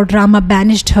then Lord Rama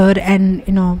banished her and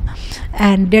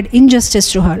and did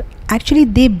injustice to her. Actually,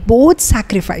 they both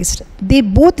sacrificed. They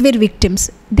both were victims.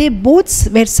 They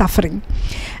both were suffering.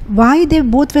 Why they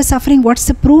both were suffering? What's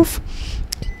the proof?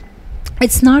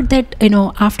 It's not that,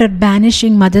 after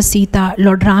banishing Mother Sita,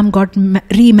 Lord Ram got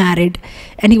remarried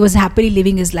and he was happily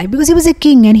living his life, because he was a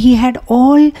king and he had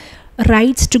all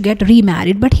rights to get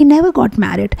remarried, but he never got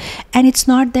married. And it's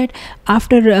not that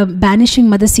after banishing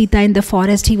Mother Sita in the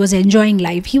forest, he was enjoying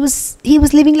life. He was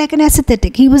living like an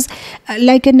ascetic. He was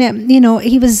like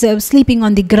he was sleeping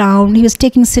on the ground. He was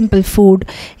taking simple food.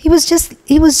 He was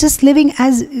just living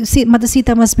as Mother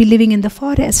Sita must be living in the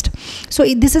forest. So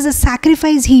this is a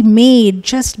sacrifice he made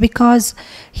just because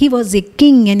he was a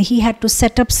king and he had to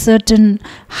set up certain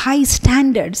high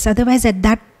standards. Otherwise, at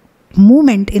that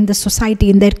movement in the society,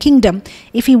 in their kingdom.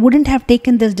 If he wouldn't have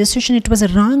taken this decision, it was a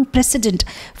wrong precedent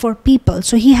for people.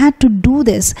 So he had to do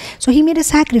this. So he made a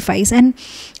sacrifice, and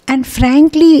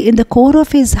frankly, in the core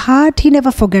of his heart, he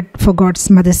never forgot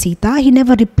Mother Sita. He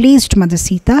never replaced Mother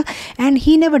Sita, and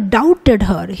he never doubted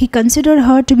her. He considered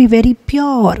her to be very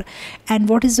pure. And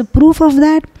what is the proof of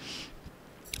that?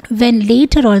 When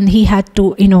later on he had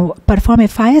to, perform a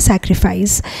fire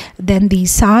sacrifice, then the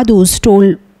sadhus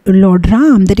told Lord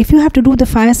Ram that if you have to do the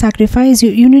fire sacrifice,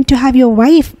 you need to have your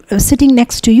wife sitting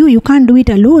next to you. You can't do it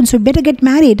alone. So you better get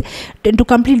married to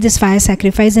complete this fire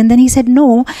sacrifice. And then he said,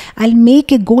 no, I'll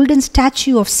make a golden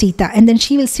statue of Sita, and then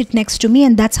she will sit next to me,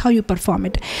 and that's how you perform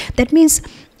it. That means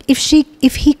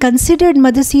if he considered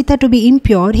Mother Sita to be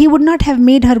impure, he would not have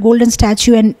made her golden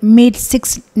statue and made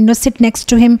sit next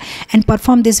to him and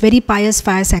perform this very pious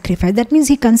fire sacrifice. That means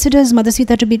he considers Mother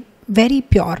Sita to be very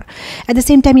pure. At the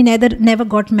same time, he never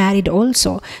got married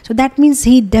also. So that means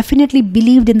he definitely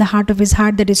believed in the heart of his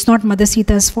heart that it's not Mother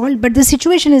Sita's fault, but the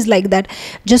situation is like that.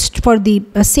 Just for the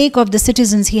sake of the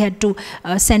citizens, he had to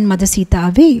send Mother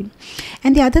Sita away.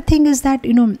 And the other thing is that,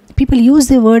 people use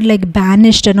the word like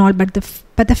banished and all, but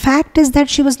the fact is that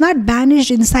she was not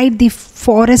banished inside the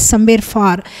forest somewhere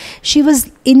far. She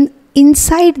was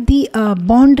inside the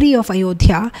boundary of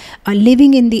Ayodhya,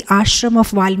 living in the ashram of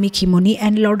Valmiki Muni,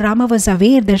 and Lord Rama was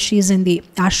aware that she is in the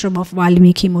ashram of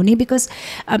Valmiki Muni because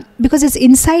it's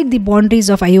inside the boundaries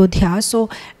of Ayodhya. So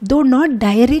though not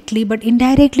directly, but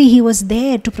indirectly he was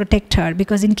there to protect her,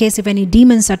 because in case if any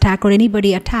demons attack or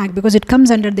anybody attack, because it comes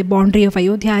under the boundary of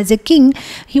Ayodhya, as a king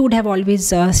he would have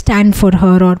always stand for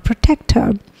her or protect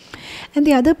her. And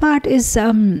the other part is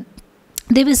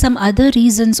there were some other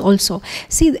reasons also.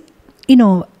 See,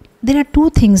 there are two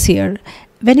things here.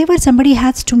 Whenever somebody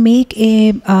has to make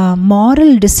a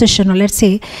moral decision, or let's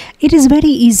say, it is very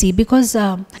easy, because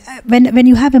when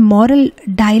you have a moral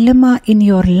dilemma in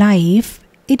your life,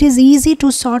 it is easy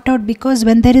to sort out, because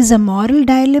when there is a moral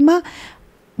dilemma,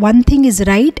 one thing is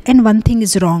right and one thing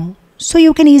is wrong. So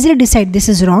you can easily decide, this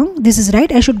is wrong, this is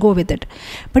right, I should go with it.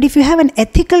 But if you have an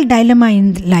ethical dilemma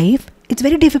in life, it's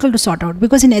very difficult to sort out,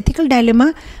 because in ethical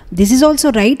dilemma, this is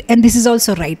also right and this is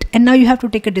also right, and now you have to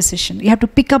take a decision. You have to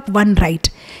pick up one right,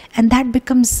 and that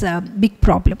becomes a big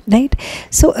problem, right?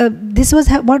 So this was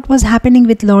what was happening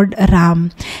with Lord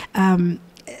Ram.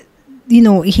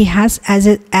 He has,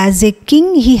 as a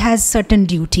king, he has certain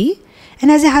duty,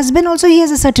 and as a husband also he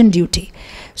has a certain duty.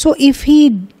 So if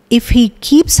he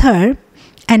keeps her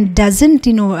and doesn't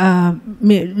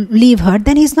leave her,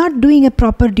 then he's not doing a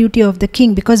proper duty of the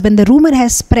king, because when the rumor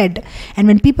has spread and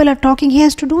when people are talking, he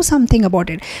has to do something about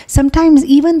it. Sometimes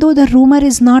even though the rumor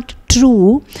is not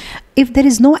true, if there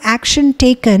is no action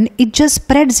taken, it just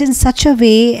spreads in such a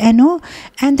way, and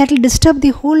that will disturb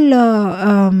the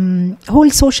whole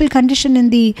social condition in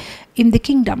the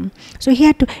kingdom. So he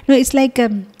had to, it's like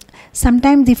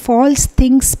sometimes the false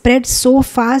things spread so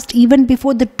fast, even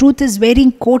before the truth is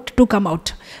wearing coat to come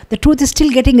out. The truth is still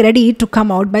getting ready to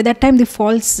come out. By that time, the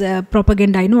false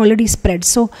propaganda, already spread.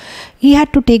 So he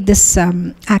had to take this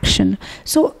action.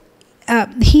 So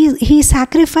he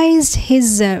sacrificed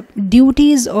his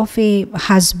duties of a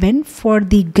husband for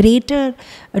the greater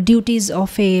duties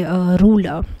of a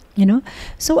ruler.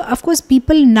 So of course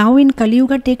people now in Kali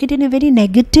Yuga take it in a very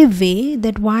negative way,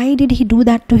 that why did he do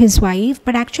that to his wife?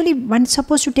 But actually one's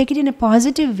supposed to take it in a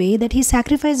positive way, that he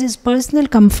sacrificed his personal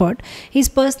comfort, his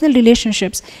personal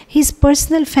relationships, his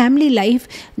personal family life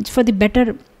for the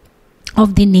better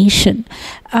of the nation.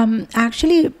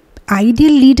 Actually,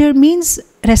 ideal leader means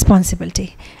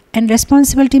responsibility, and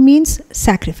responsibility means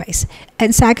sacrifice,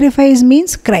 and sacrifice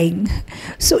means crying.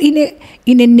 So in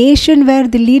a nation where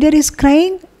the leader is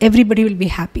crying, everybody will be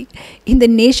happy. In the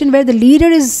nation where the leader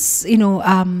is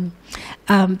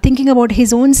thinking about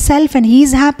his own self and he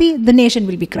is happy, the nation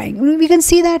will be crying. We can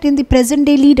see that in the present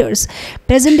day leaders.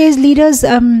 Present day leaders,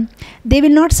 they will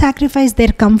not sacrifice their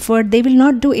comfort, they will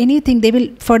not do anything.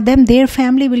 For them, their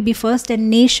family will be first and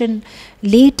nation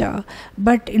later.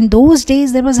 But in those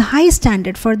days, there was a high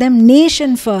standard for them: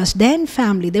 nation first, then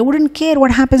family. They wouldn't care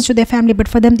what happens to their family, but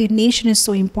for them the nation is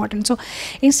so important. So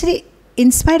in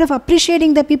spite of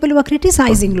appreciating the people who were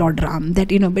criticizing Lord Ram, that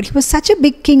but he was such a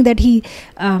big king that he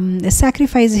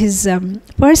sacrificed his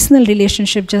personal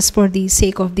relationship just for the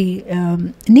sake of the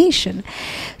nation.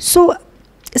 So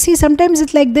see, sometimes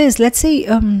it's like this. Let's say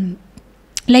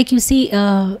like you see,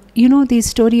 the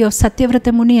story of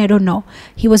Satyavrata Muni. I don't know,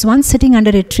 he was once sitting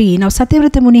under a tree. Now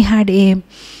Satyavrata Muni had a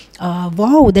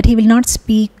vow that he will not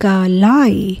speak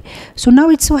lie. So now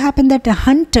it so happened that a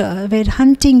hunter were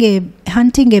hunting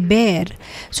a bear.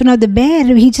 So now the bear,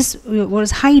 he just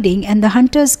was hiding, and the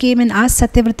hunters came and asked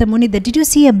Satyavrata Muni that, did you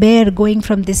see a bear going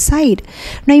from this side?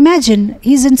 Now imagine,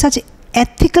 he's in such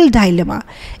ethical dilemma.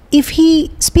 If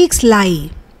he speaks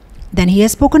lie, then he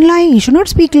has spoken lie. He should not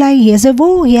speak lie. He has a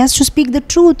vow. He has to speak the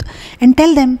truth and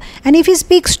tell them. And if he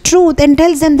speaks truth and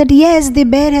tells them that yes, the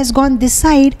bear has gone this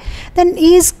side, then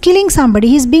he is killing somebody.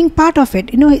 He is being part of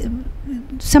it.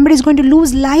 Somebody is going to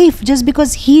lose life just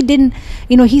because he didn't,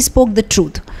 he spoke the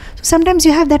truth. So sometimes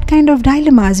you have that kind of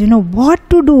dilemmas, what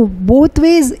to do both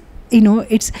ways,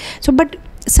 it's so, but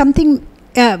something,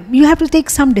 you have to take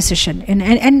some decision,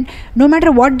 and no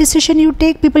matter what decision you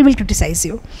take, people will criticize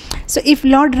you. So if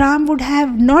Lord Ram would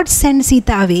have not sent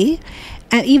Sita away,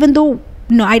 even though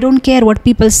I don't care what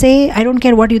people say, I don't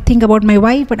care what you think about my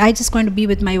wife, but I just going to be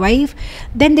with my wife,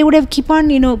 then they would have keep on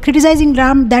criticizing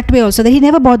Ram that way also, that he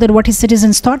never bothered what his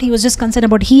citizens thought. He was just concerned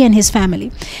about he and his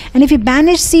family. And if he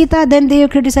banished Sita, then they are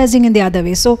criticizing in the other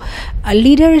way. So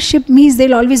leadership means there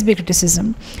will always be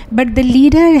criticism, but the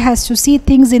leader has to see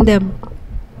things in the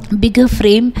bigger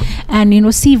frame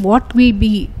and see what will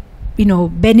be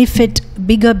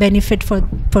bigger benefit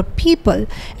for people,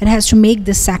 and has to make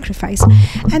this sacrifice.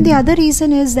 And the other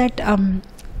reason is that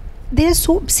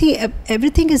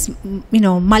everything is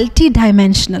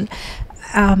multi-dimensional.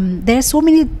 There are so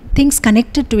many things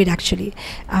connected to it actually.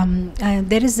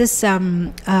 There is this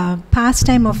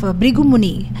pastime of Bhrigu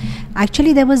Muni.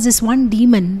 Actually there was this one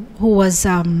demon who was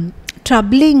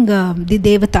troubling the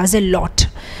devatas a lot.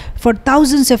 For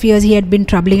thousands of years he had been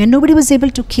troubling, and nobody was able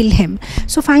to kill him.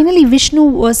 So finally Vishnu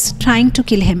was trying to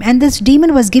kill him, and this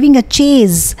demon was giving a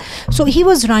chase. So he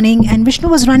was running, and Vishnu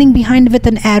was running behind with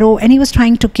an arrow, and he was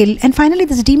trying to kill. And finally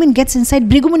this demon gets inside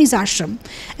Bhrigu Muni's ashram,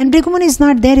 and Bhrigu Muni is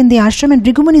not there in the ashram, and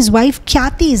Bhrigu Muni's wife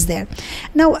Khyati is there.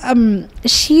 Now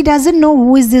she doesn't know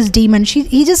who is this demon.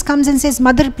 He just comes and says,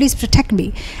 "Mother, please protect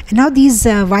me." And now these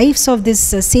wives of this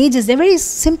sages, they're very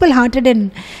simple hearted,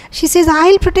 and she says,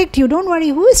 "I'll protect you, don't worry.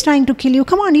 Who is trying to kill you?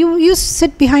 Come on, you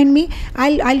sit behind me.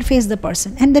 I'll face the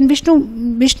person." And then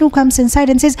Vishnu comes inside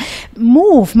and says,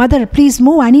 "Move, mother, please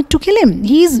move. I need to kill him.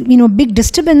 He's big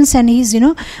disturbance, and he's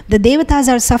the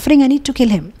devatas are suffering. I need to kill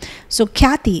him." So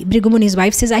Khyati, Bhrigu Muni's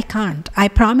wife, says, "I can't. I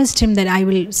promised him that I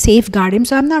will safeguard him,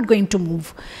 so I'm not going to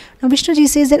move." Now Vishnuji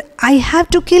says that I have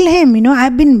to kill him.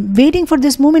 I've been waiting for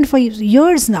this moment for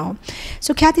years now.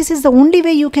 So Khyati says the only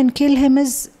way you can kill him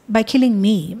is by killing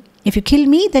me. If you kill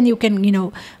me, then you can,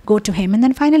 go to him. And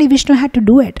then finally Vishnu had to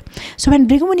do it. So when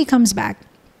Bhrigu Muni comes back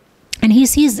and he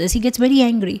sees this, he gets very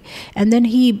angry. And then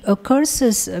he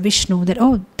curses Vishnu that,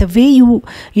 "Oh, the way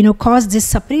you caused this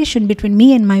separation between me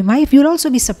and my wife, you'll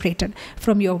also be separated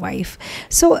from your wife."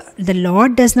 So the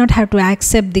Lord does not have to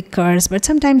accept the curse, but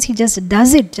sometimes he just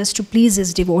does it just to please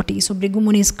his devotee. So Bhrigu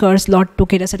Muni's curse, Lord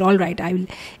took it and said, "All right, I will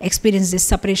experience this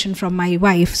separation from my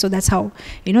wife." So that's how,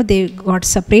 they got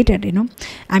separated,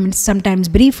 I mean,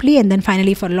 sometimes briefly and then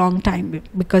finally for a long time.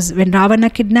 Because when Ravana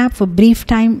kidnapped, for brief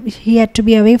time, he had to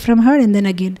be away from her. And then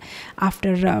again,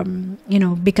 after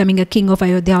becoming a king of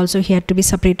Ayodhya, also he had to be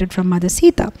separated from Mother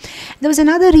Sita. There was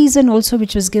another reason also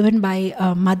which was given by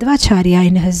Madhvacharya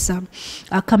in his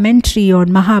commentary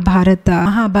on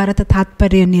Mahabharata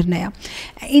Tatparya Nirnaya.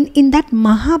 In that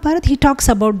Mahabharata, he talks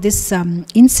about this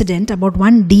incident, about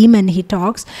one demon. He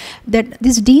talks that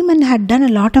this demon had done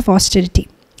a lot of austerity.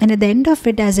 And at the end of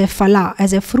it, as a phala,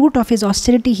 as a fruit of his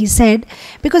austerity, he said,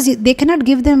 because they cannot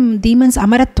give them demons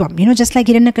amaratvam. Just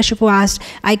like Hiranyakashipu asked,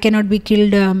 "I cannot be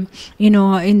killed,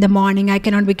 in the morning. I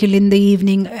cannot be killed in the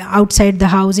evening, outside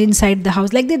the house, inside the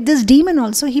house." Like that, this demon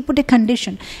also, he put a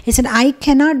condition. He said, "I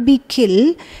cannot be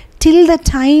killed till the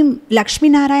time Lakshmi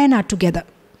Narayan are together.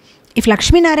 If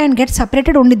Lakshmi Narayan gets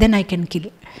separated, only then I can kill."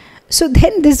 So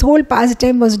then this whole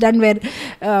pastime was done where,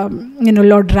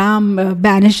 Lord Ram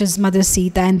banishes Mother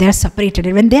Sita and they are separated.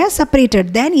 And when they are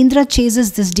separated, then Indra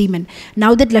chases this demon.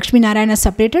 Now that Lakshmi Narayana is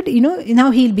separated,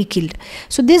 now he'll be killed.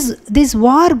 So this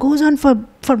war goes on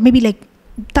for maybe like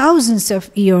thousands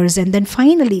of years, and then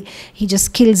finally he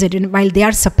just kills it while they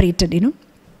are separated,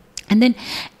 And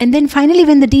then finally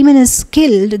when the demon is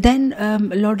killed, then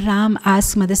Lord Ram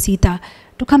asks Mother Sita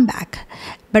to come back.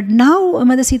 But now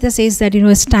Mother Sita says that,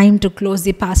 it's time to close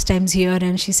the pastimes here,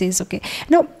 and she says, okay.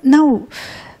 Now,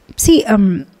 see,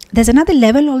 there's another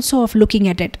level also of looking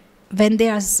at it.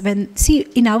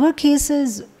 In our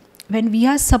cases, when we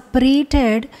are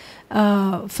separated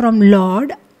from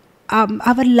Lord,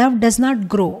 our love does not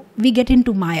grow. We get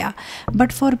into Maya.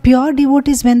 But for pure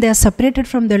devotees, when they are separated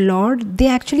from the Lord, they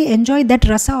actually enjoy that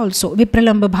rasa also,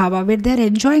 Vipralamba Bhava, where they are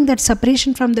enjoying that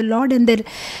separation from the Lord, and their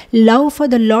love for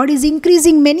the Lord is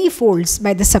increasing many folds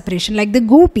by the separation. Like the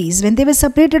gopis, when they were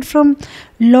separated from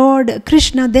Lord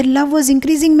Krishna, their love was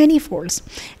increasing many folds.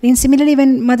 And similarly,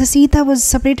 when Mother Sita was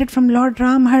separated from Lord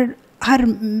Ram, her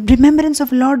remembrance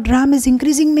of Lord Ram is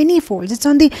increasing many folds. It's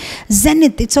on the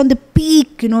zenith, it's on the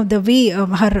peak, the way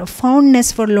her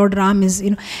fondness for Lord Ram is,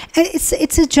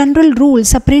 it's a general rule.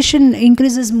 Separation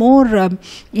increases more,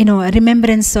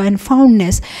 remembrance and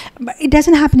fondness. But it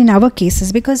doesn't happen in our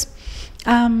cases, because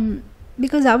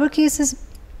our cases,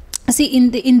 see,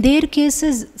 in their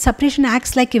cases, separation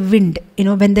acts like a wind.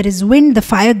 When there is wind, the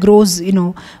fire grows,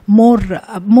 more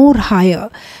higher.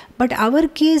 But our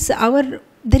case,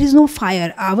 there is no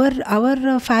fire.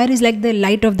 Our fire is like the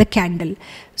light of the candle.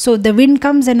 So the wind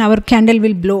comes and our candle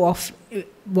will blow off.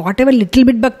 Whatever little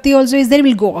bit bhakti also is there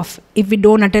will go off. If we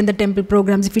don't attend the temple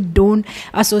programs, if we don't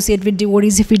associate with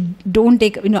devotees, if we don't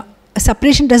take,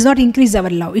 separation does not increase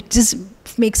our love. It just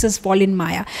makes us fall in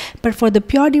Maya. But for the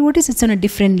pure devotees, it's on a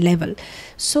different level.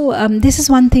 So this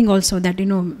is one thing also that,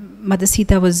 Mother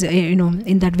Sita was,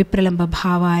 in that Vipralamba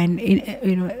Bhava,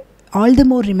 and, all the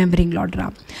more remembering Lord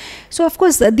Ram. So of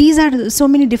course these are so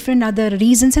many different other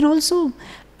reasons, and also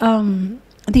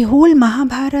the whole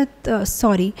Mahabharata,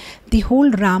 the whole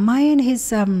Ramayana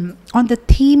is on the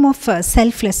theme of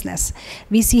selflessness.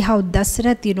 We see how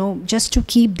Dasarath, just to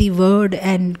keep the word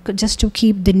and just to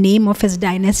keep the name of his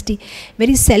dynasty,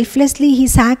 very selflessly he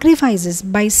sacrifices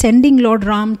by sending Lord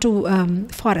Ram to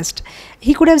forest.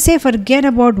 He could have said, forget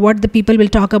about what the people will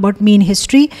talk about me in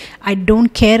history. I don't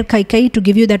care, Kaikai, to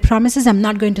give you that promises. I'm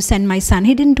not going to send my son.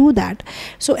 He didn't do that.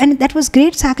 So, and that was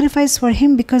great sacrifice for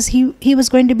him, because he was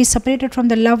going to be separated from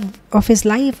the love of his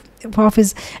life, of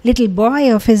his little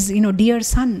boy, of his, dear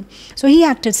son. So he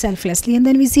acted selflessly. And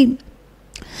then we see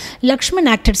Lakshman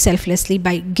acted selflessly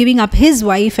by giving up his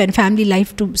wife and family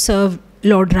life to serve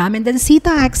Lord Ram, and then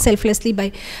Sita acts selflessly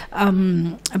by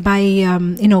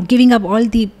giving up all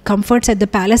the comforts at the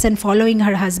palace and following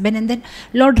her husband, and then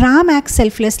Lord Ram acts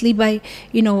selflessly by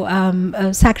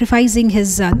sacrificing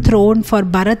his throne for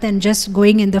Bharat and just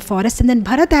going in the forest, and then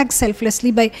Bharat acts selflessly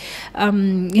by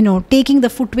taking the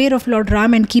footwear of Lord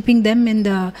Ram and keeping them in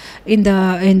the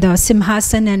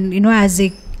Simhasan, and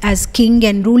as king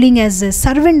and ruling as a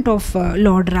servant of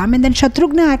Lord Ram. And then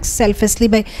Shatrughna acts selflessly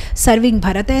by serving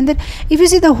Bharata. And then if you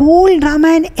see the whole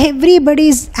Ramayana, everybody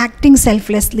is acting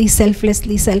selflessly.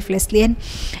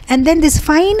 And then this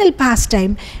final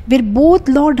pastime where both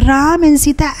Lord Ram and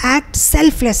Sita act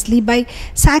selflessly by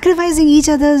sacrificing each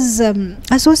other's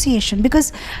association.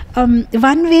 Because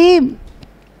one way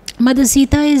Mother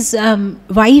Sita is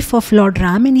wife of Lord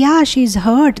Ram, and she is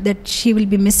hurt that she will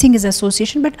be missing his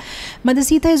association, but Mother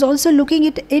Sita is also looking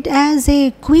at it as a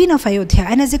queen of Ayodhya,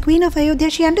 and as a queen of Ayodhya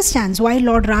she understands why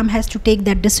Lord Ram has to take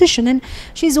that decision, and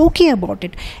she is okay about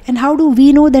it. And how do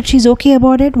we know that she is okay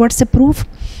about it? What's the proof?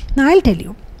 Now I'll tell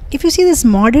you. If you see this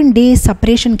modern day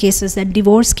separation cases, that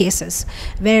divorce cases,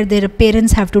 where their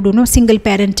parents have to do single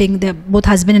parenting, both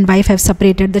husband and wife have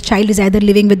separated, the child is either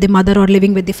living with the mother or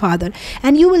living with the father,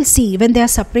 and you will see when they are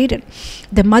separated,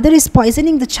 the mother is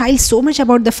poisoning the child so much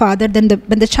about the father, then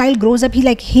when the child grows up, he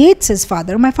hates his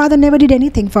father. My father never did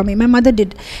anything for me, my mother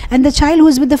did. And the child who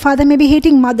is with the father may be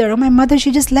hating mother, or my mother,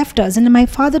 she just left us and my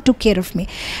father took care of me.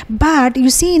 But you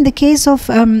see, in the case of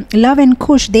Love and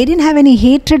Kush, they didn't have any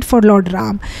hatred for Lord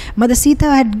Ram. Mother Sita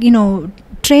had,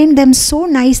 trained them so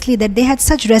nicely that they had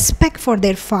such respect for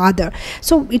their father.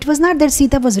 So it was not that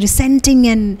Sita was resenting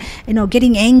and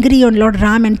getting angry on Lord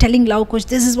Ram and telling Love Kush,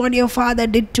 this is what your father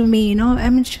did to me.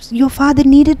 Your father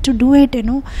needed to do it.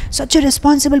 Such a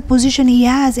responsible position he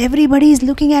has. Everybody is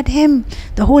looking at him.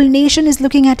 The whole nation is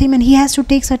looking at him, and he has to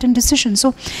take certain decisions.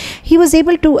 So he was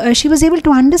able to. She was able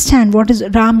to understand what is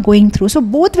Ram going through. So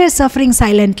both were suffering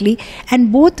silently,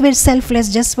 and both were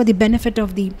selfless just for the benefit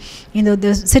of the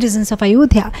citizens of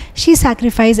Ayodhya. She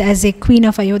sacrificed as a queen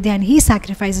of Ayodhya, and he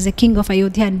sacrificed as a king of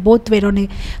Ayodhya, and both were on a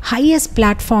highest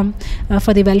platform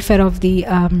for the welfare of the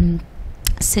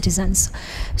citizens.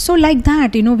 So like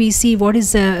that, we see what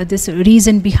is this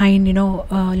reason behind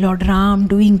Lord Ram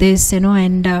doing this,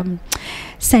 and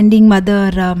sending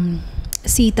Mother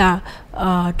Sita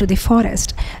to the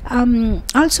forest.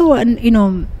 Also,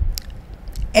 in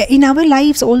our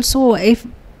lives also,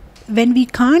 when we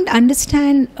can't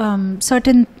understand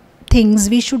certain things,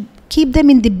 we should keep them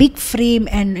in the big frame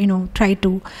and try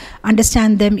to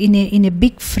understand them in a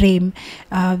big frame,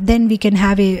 then we can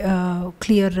have a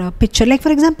clear picture. Like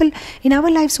for example, in our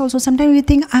lives also, sometimes we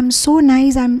think, I'm so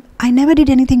nice, I never did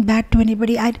anything bad to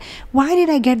anybody, why did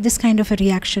I get this kind of a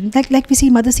reaction? Like we see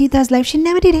Mother Sita's life, she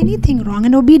never did anything wrong.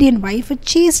 An obedient wife, a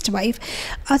chaste wife,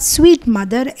 a sweet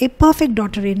mother, a perfect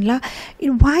daughter-in-law.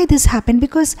 Why this happened?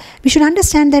 Because we should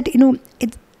understand that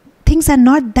things are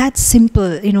not that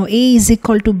simple. A is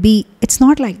equal to B. It's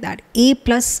not like that. A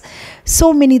plus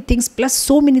so many things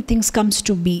comes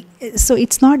to B. So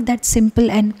it's not that simple,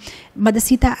 and Mother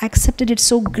Sita accepted it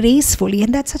so gracefully,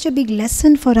 and that's such a big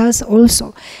lesson for us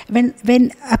also.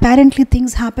 When apparently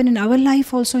things happen in our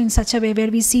life also in such a way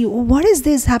where we see, oh, what is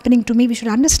this happening to me? We should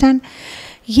understand,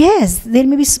 yes, there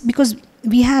may be, because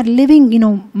we are living,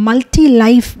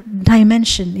 multi-life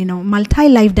dimension,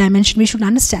 multi-life dimension. We should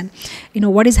understand,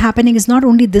 what is happening is not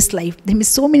only this life. There may be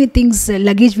so many things,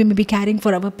 luggage we may be carrying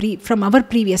from our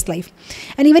previous life.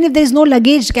 And even if there is no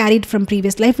luggage carried from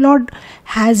previous life, Lord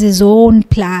has His own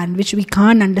plan, which we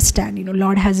can't understand.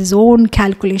 Lord has His own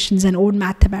calculations and own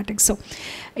mathematics. So,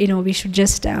 we should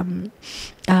just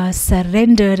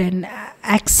surrender and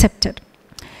accept it.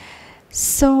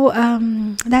 So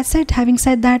that's it. Having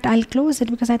said that, I'll close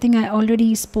it because I think I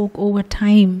already spoke over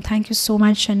time. Thank you so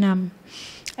much, and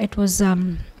it was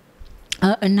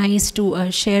nice to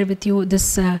share with you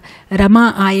this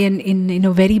Rama Ayan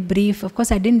in very brief. Of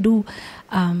course, I didn't do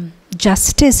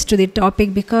justice to the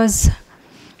topic because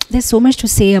there's so much to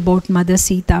say about Mother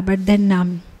Sita, but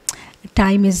then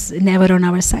time is never on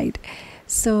our side.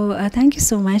 So thank you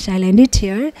so much. I'll end it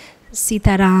here.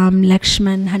 Sita Ram,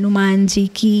 Lakshman, Hanuman Ji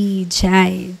ki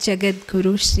jai, Jagat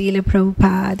Guru Srila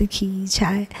Prabhupada ki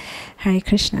jai. Hare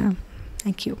Krishna.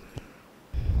 Thank you.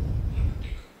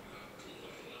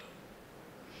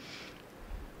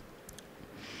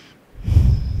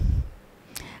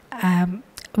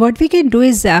 What we can do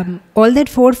is all that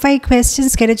 4 or 5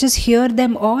 questions, can I just hear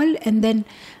them all and then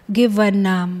give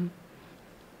one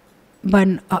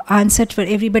answer for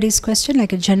everybody's question,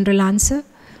 like a general answer?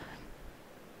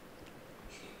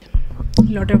 A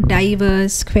lot of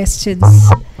diverse questions.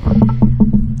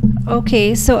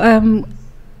 Okay, so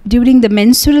during the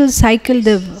menstrual cycle,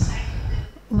 the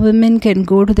women can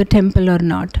go to the temple or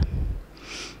not?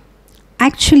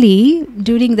 Actually,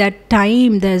 during that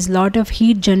time, there's a lot of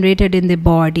heat generated in the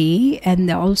body,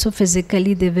 and also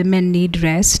physically the women need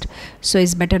rest, so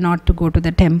it's better not to go to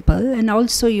the temple. And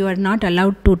also you are not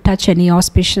allowed to touch any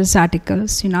auspicious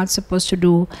articles. You're not supposed to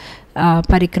do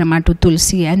parikrama to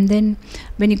Tulsi. And then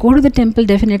when you go to the temple,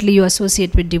 definitely you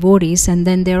associate with devotees, and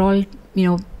then they're all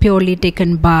purely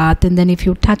taken bath, and then if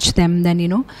you touch them,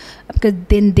 then because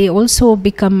then they also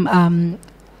become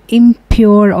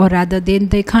impure, or rather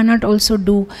they cannot also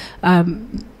do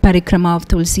parikrama of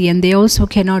Tulsi, and they also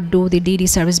cannot do the deity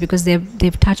service because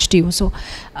they've touched you. So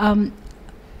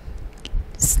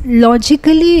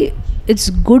logically it's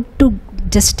good to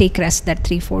just take rest that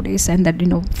 3-4 days, and that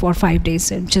 4 or 5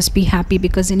 days, and just be happy,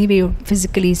 because anyway you're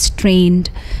physically strained,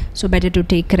 so better to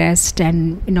take rest.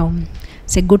 And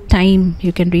it's a good time.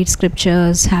 You can read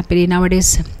scriptures happily.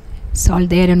 Nowadays it's all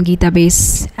there on Gita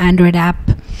base Android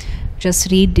app.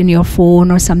 Just read in your phone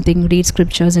or something, read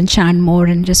scriptures and chant more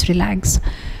and just relax.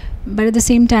 But at the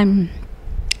same time,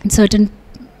 in certain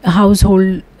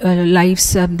household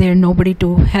lives, there's nobody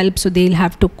to help, so they'll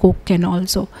have to cook, and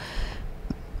also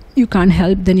you can't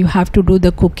help, then you have to do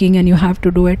the cooking and you have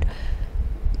to do it.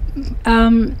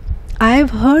 I've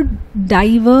heard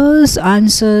diverse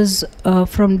answers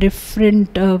from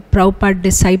different Prabhupada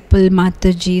disciple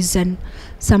Matajis, and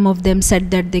some of them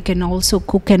said that they can also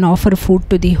cook and offer food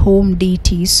to the home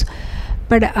deities.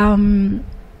 But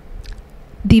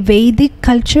the Vedic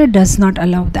culture does not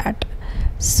allow that.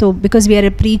 So because we are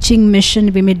a preaching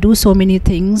mission, we may do so many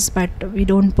things, but we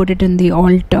don't put it in the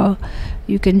altar.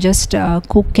 You can just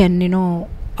cook and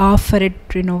offer it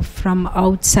from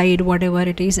outside, whatever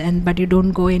it is, but you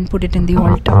don't go and put it in the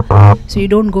altar. So you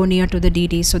don't go near to the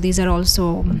deity. So these are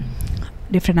also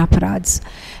different aparads.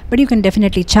 But you can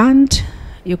definitely chant,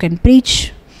 you can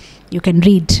preach, you can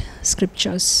read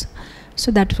scriptures.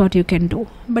 So that's what you can do.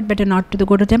 But better not to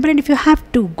go to the temple. And if you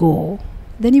have to go,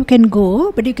 then you can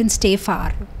go, but you can stay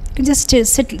far. You can just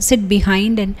sit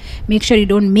behind and make sure you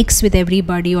don't mix with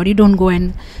everybody, or you don't go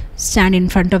and stand in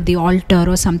front of the altar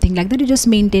or something like that. You just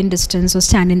maintain distance, or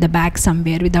stand in the back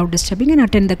somewhere without disturbing, and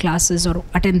attend the classes or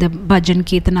attend the bhajan,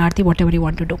 kirtan, aarti, whatever you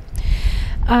want to do.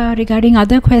 Regarding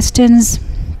other questions,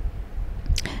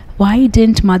 why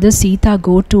didn't Mother Sita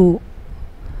go to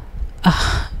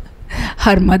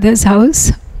her mother's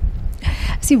house?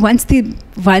 See, once the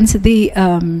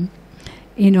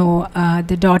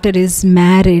the daughter is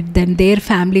married, then their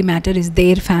family matter is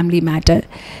their family matter.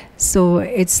 So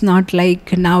it's not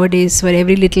like nowadays where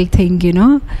every little thing,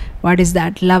 what is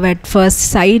that, love at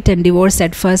first sight and divorce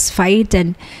at first fight,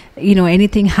 and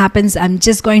anything happens, I'm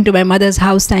just going to my mother's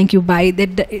house, thank you, bye.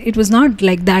 It was not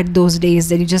like that those days,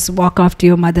 that you just walk off to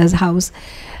your mother's house.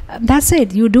 That's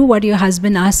it. You do what your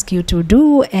husband asks you to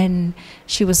do. And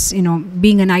she was,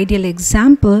 being an ideal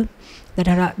example,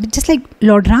 just like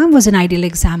Lord Ram was an ideal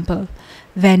example.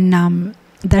 When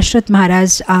Dashrath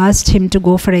Maharaj asked him to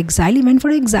go for exile, he went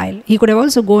for exile. He could have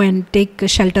also go and take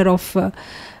shelter of,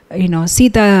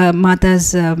 Sita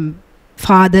Mata's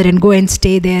father and go and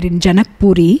stay there in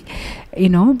Janakpuri,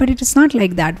 but it is not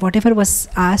like that. Whatever was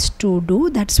asked to do,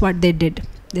 that's what they did.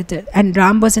 And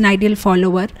Ram was an ideal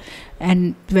follower,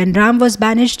 and when Ram was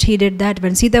banished, he did that.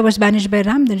 When Sita was banished by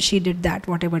Ram, then she did that,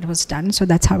 whatever was done. So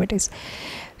that's how it is.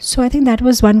 So I think that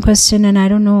was one question, and I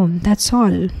don't know, that's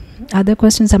all. Other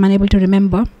questions I'm unable to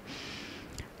remember.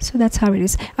 So that's how it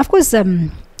is. Of course,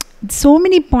 so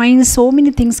many points, so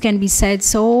many things can be said,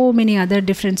 so many other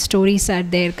different stories are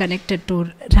there connected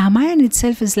to Ramayana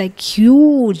itself is like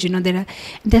huge. There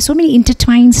are so many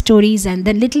intertwined stories, and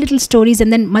then little stories,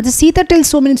 and then Mother Sita tells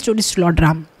so many stories to Lord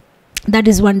Ram. That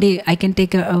is, one day I can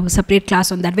take a separate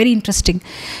class on that, very interesting,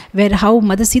 where how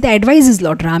Mother Sita advises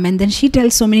Lord Ram, and then she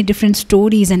tells so many different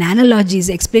stories and analogies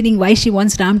explaining why she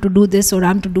wants Ram to do this or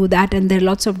Ram to do that, and there are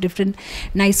lots of different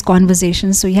nice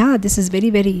conversations. So yeah, this is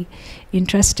very, very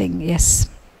interesting. Yes,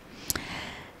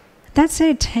 that's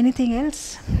it. Anything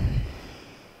else?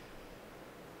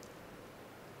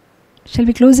 Shall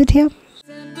we close it here?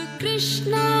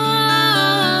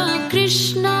 Krishna,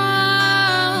 Krishna,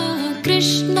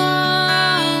 Krishna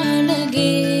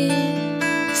lage,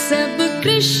 sab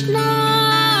Krishna,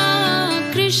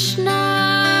 Krishna,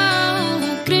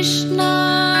 Krishna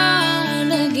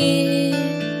lage,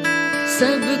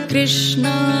 sab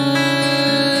Krishna,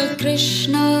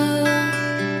 Krishna,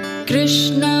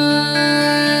 Krishna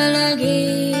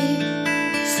lage,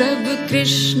 sab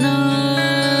Krishna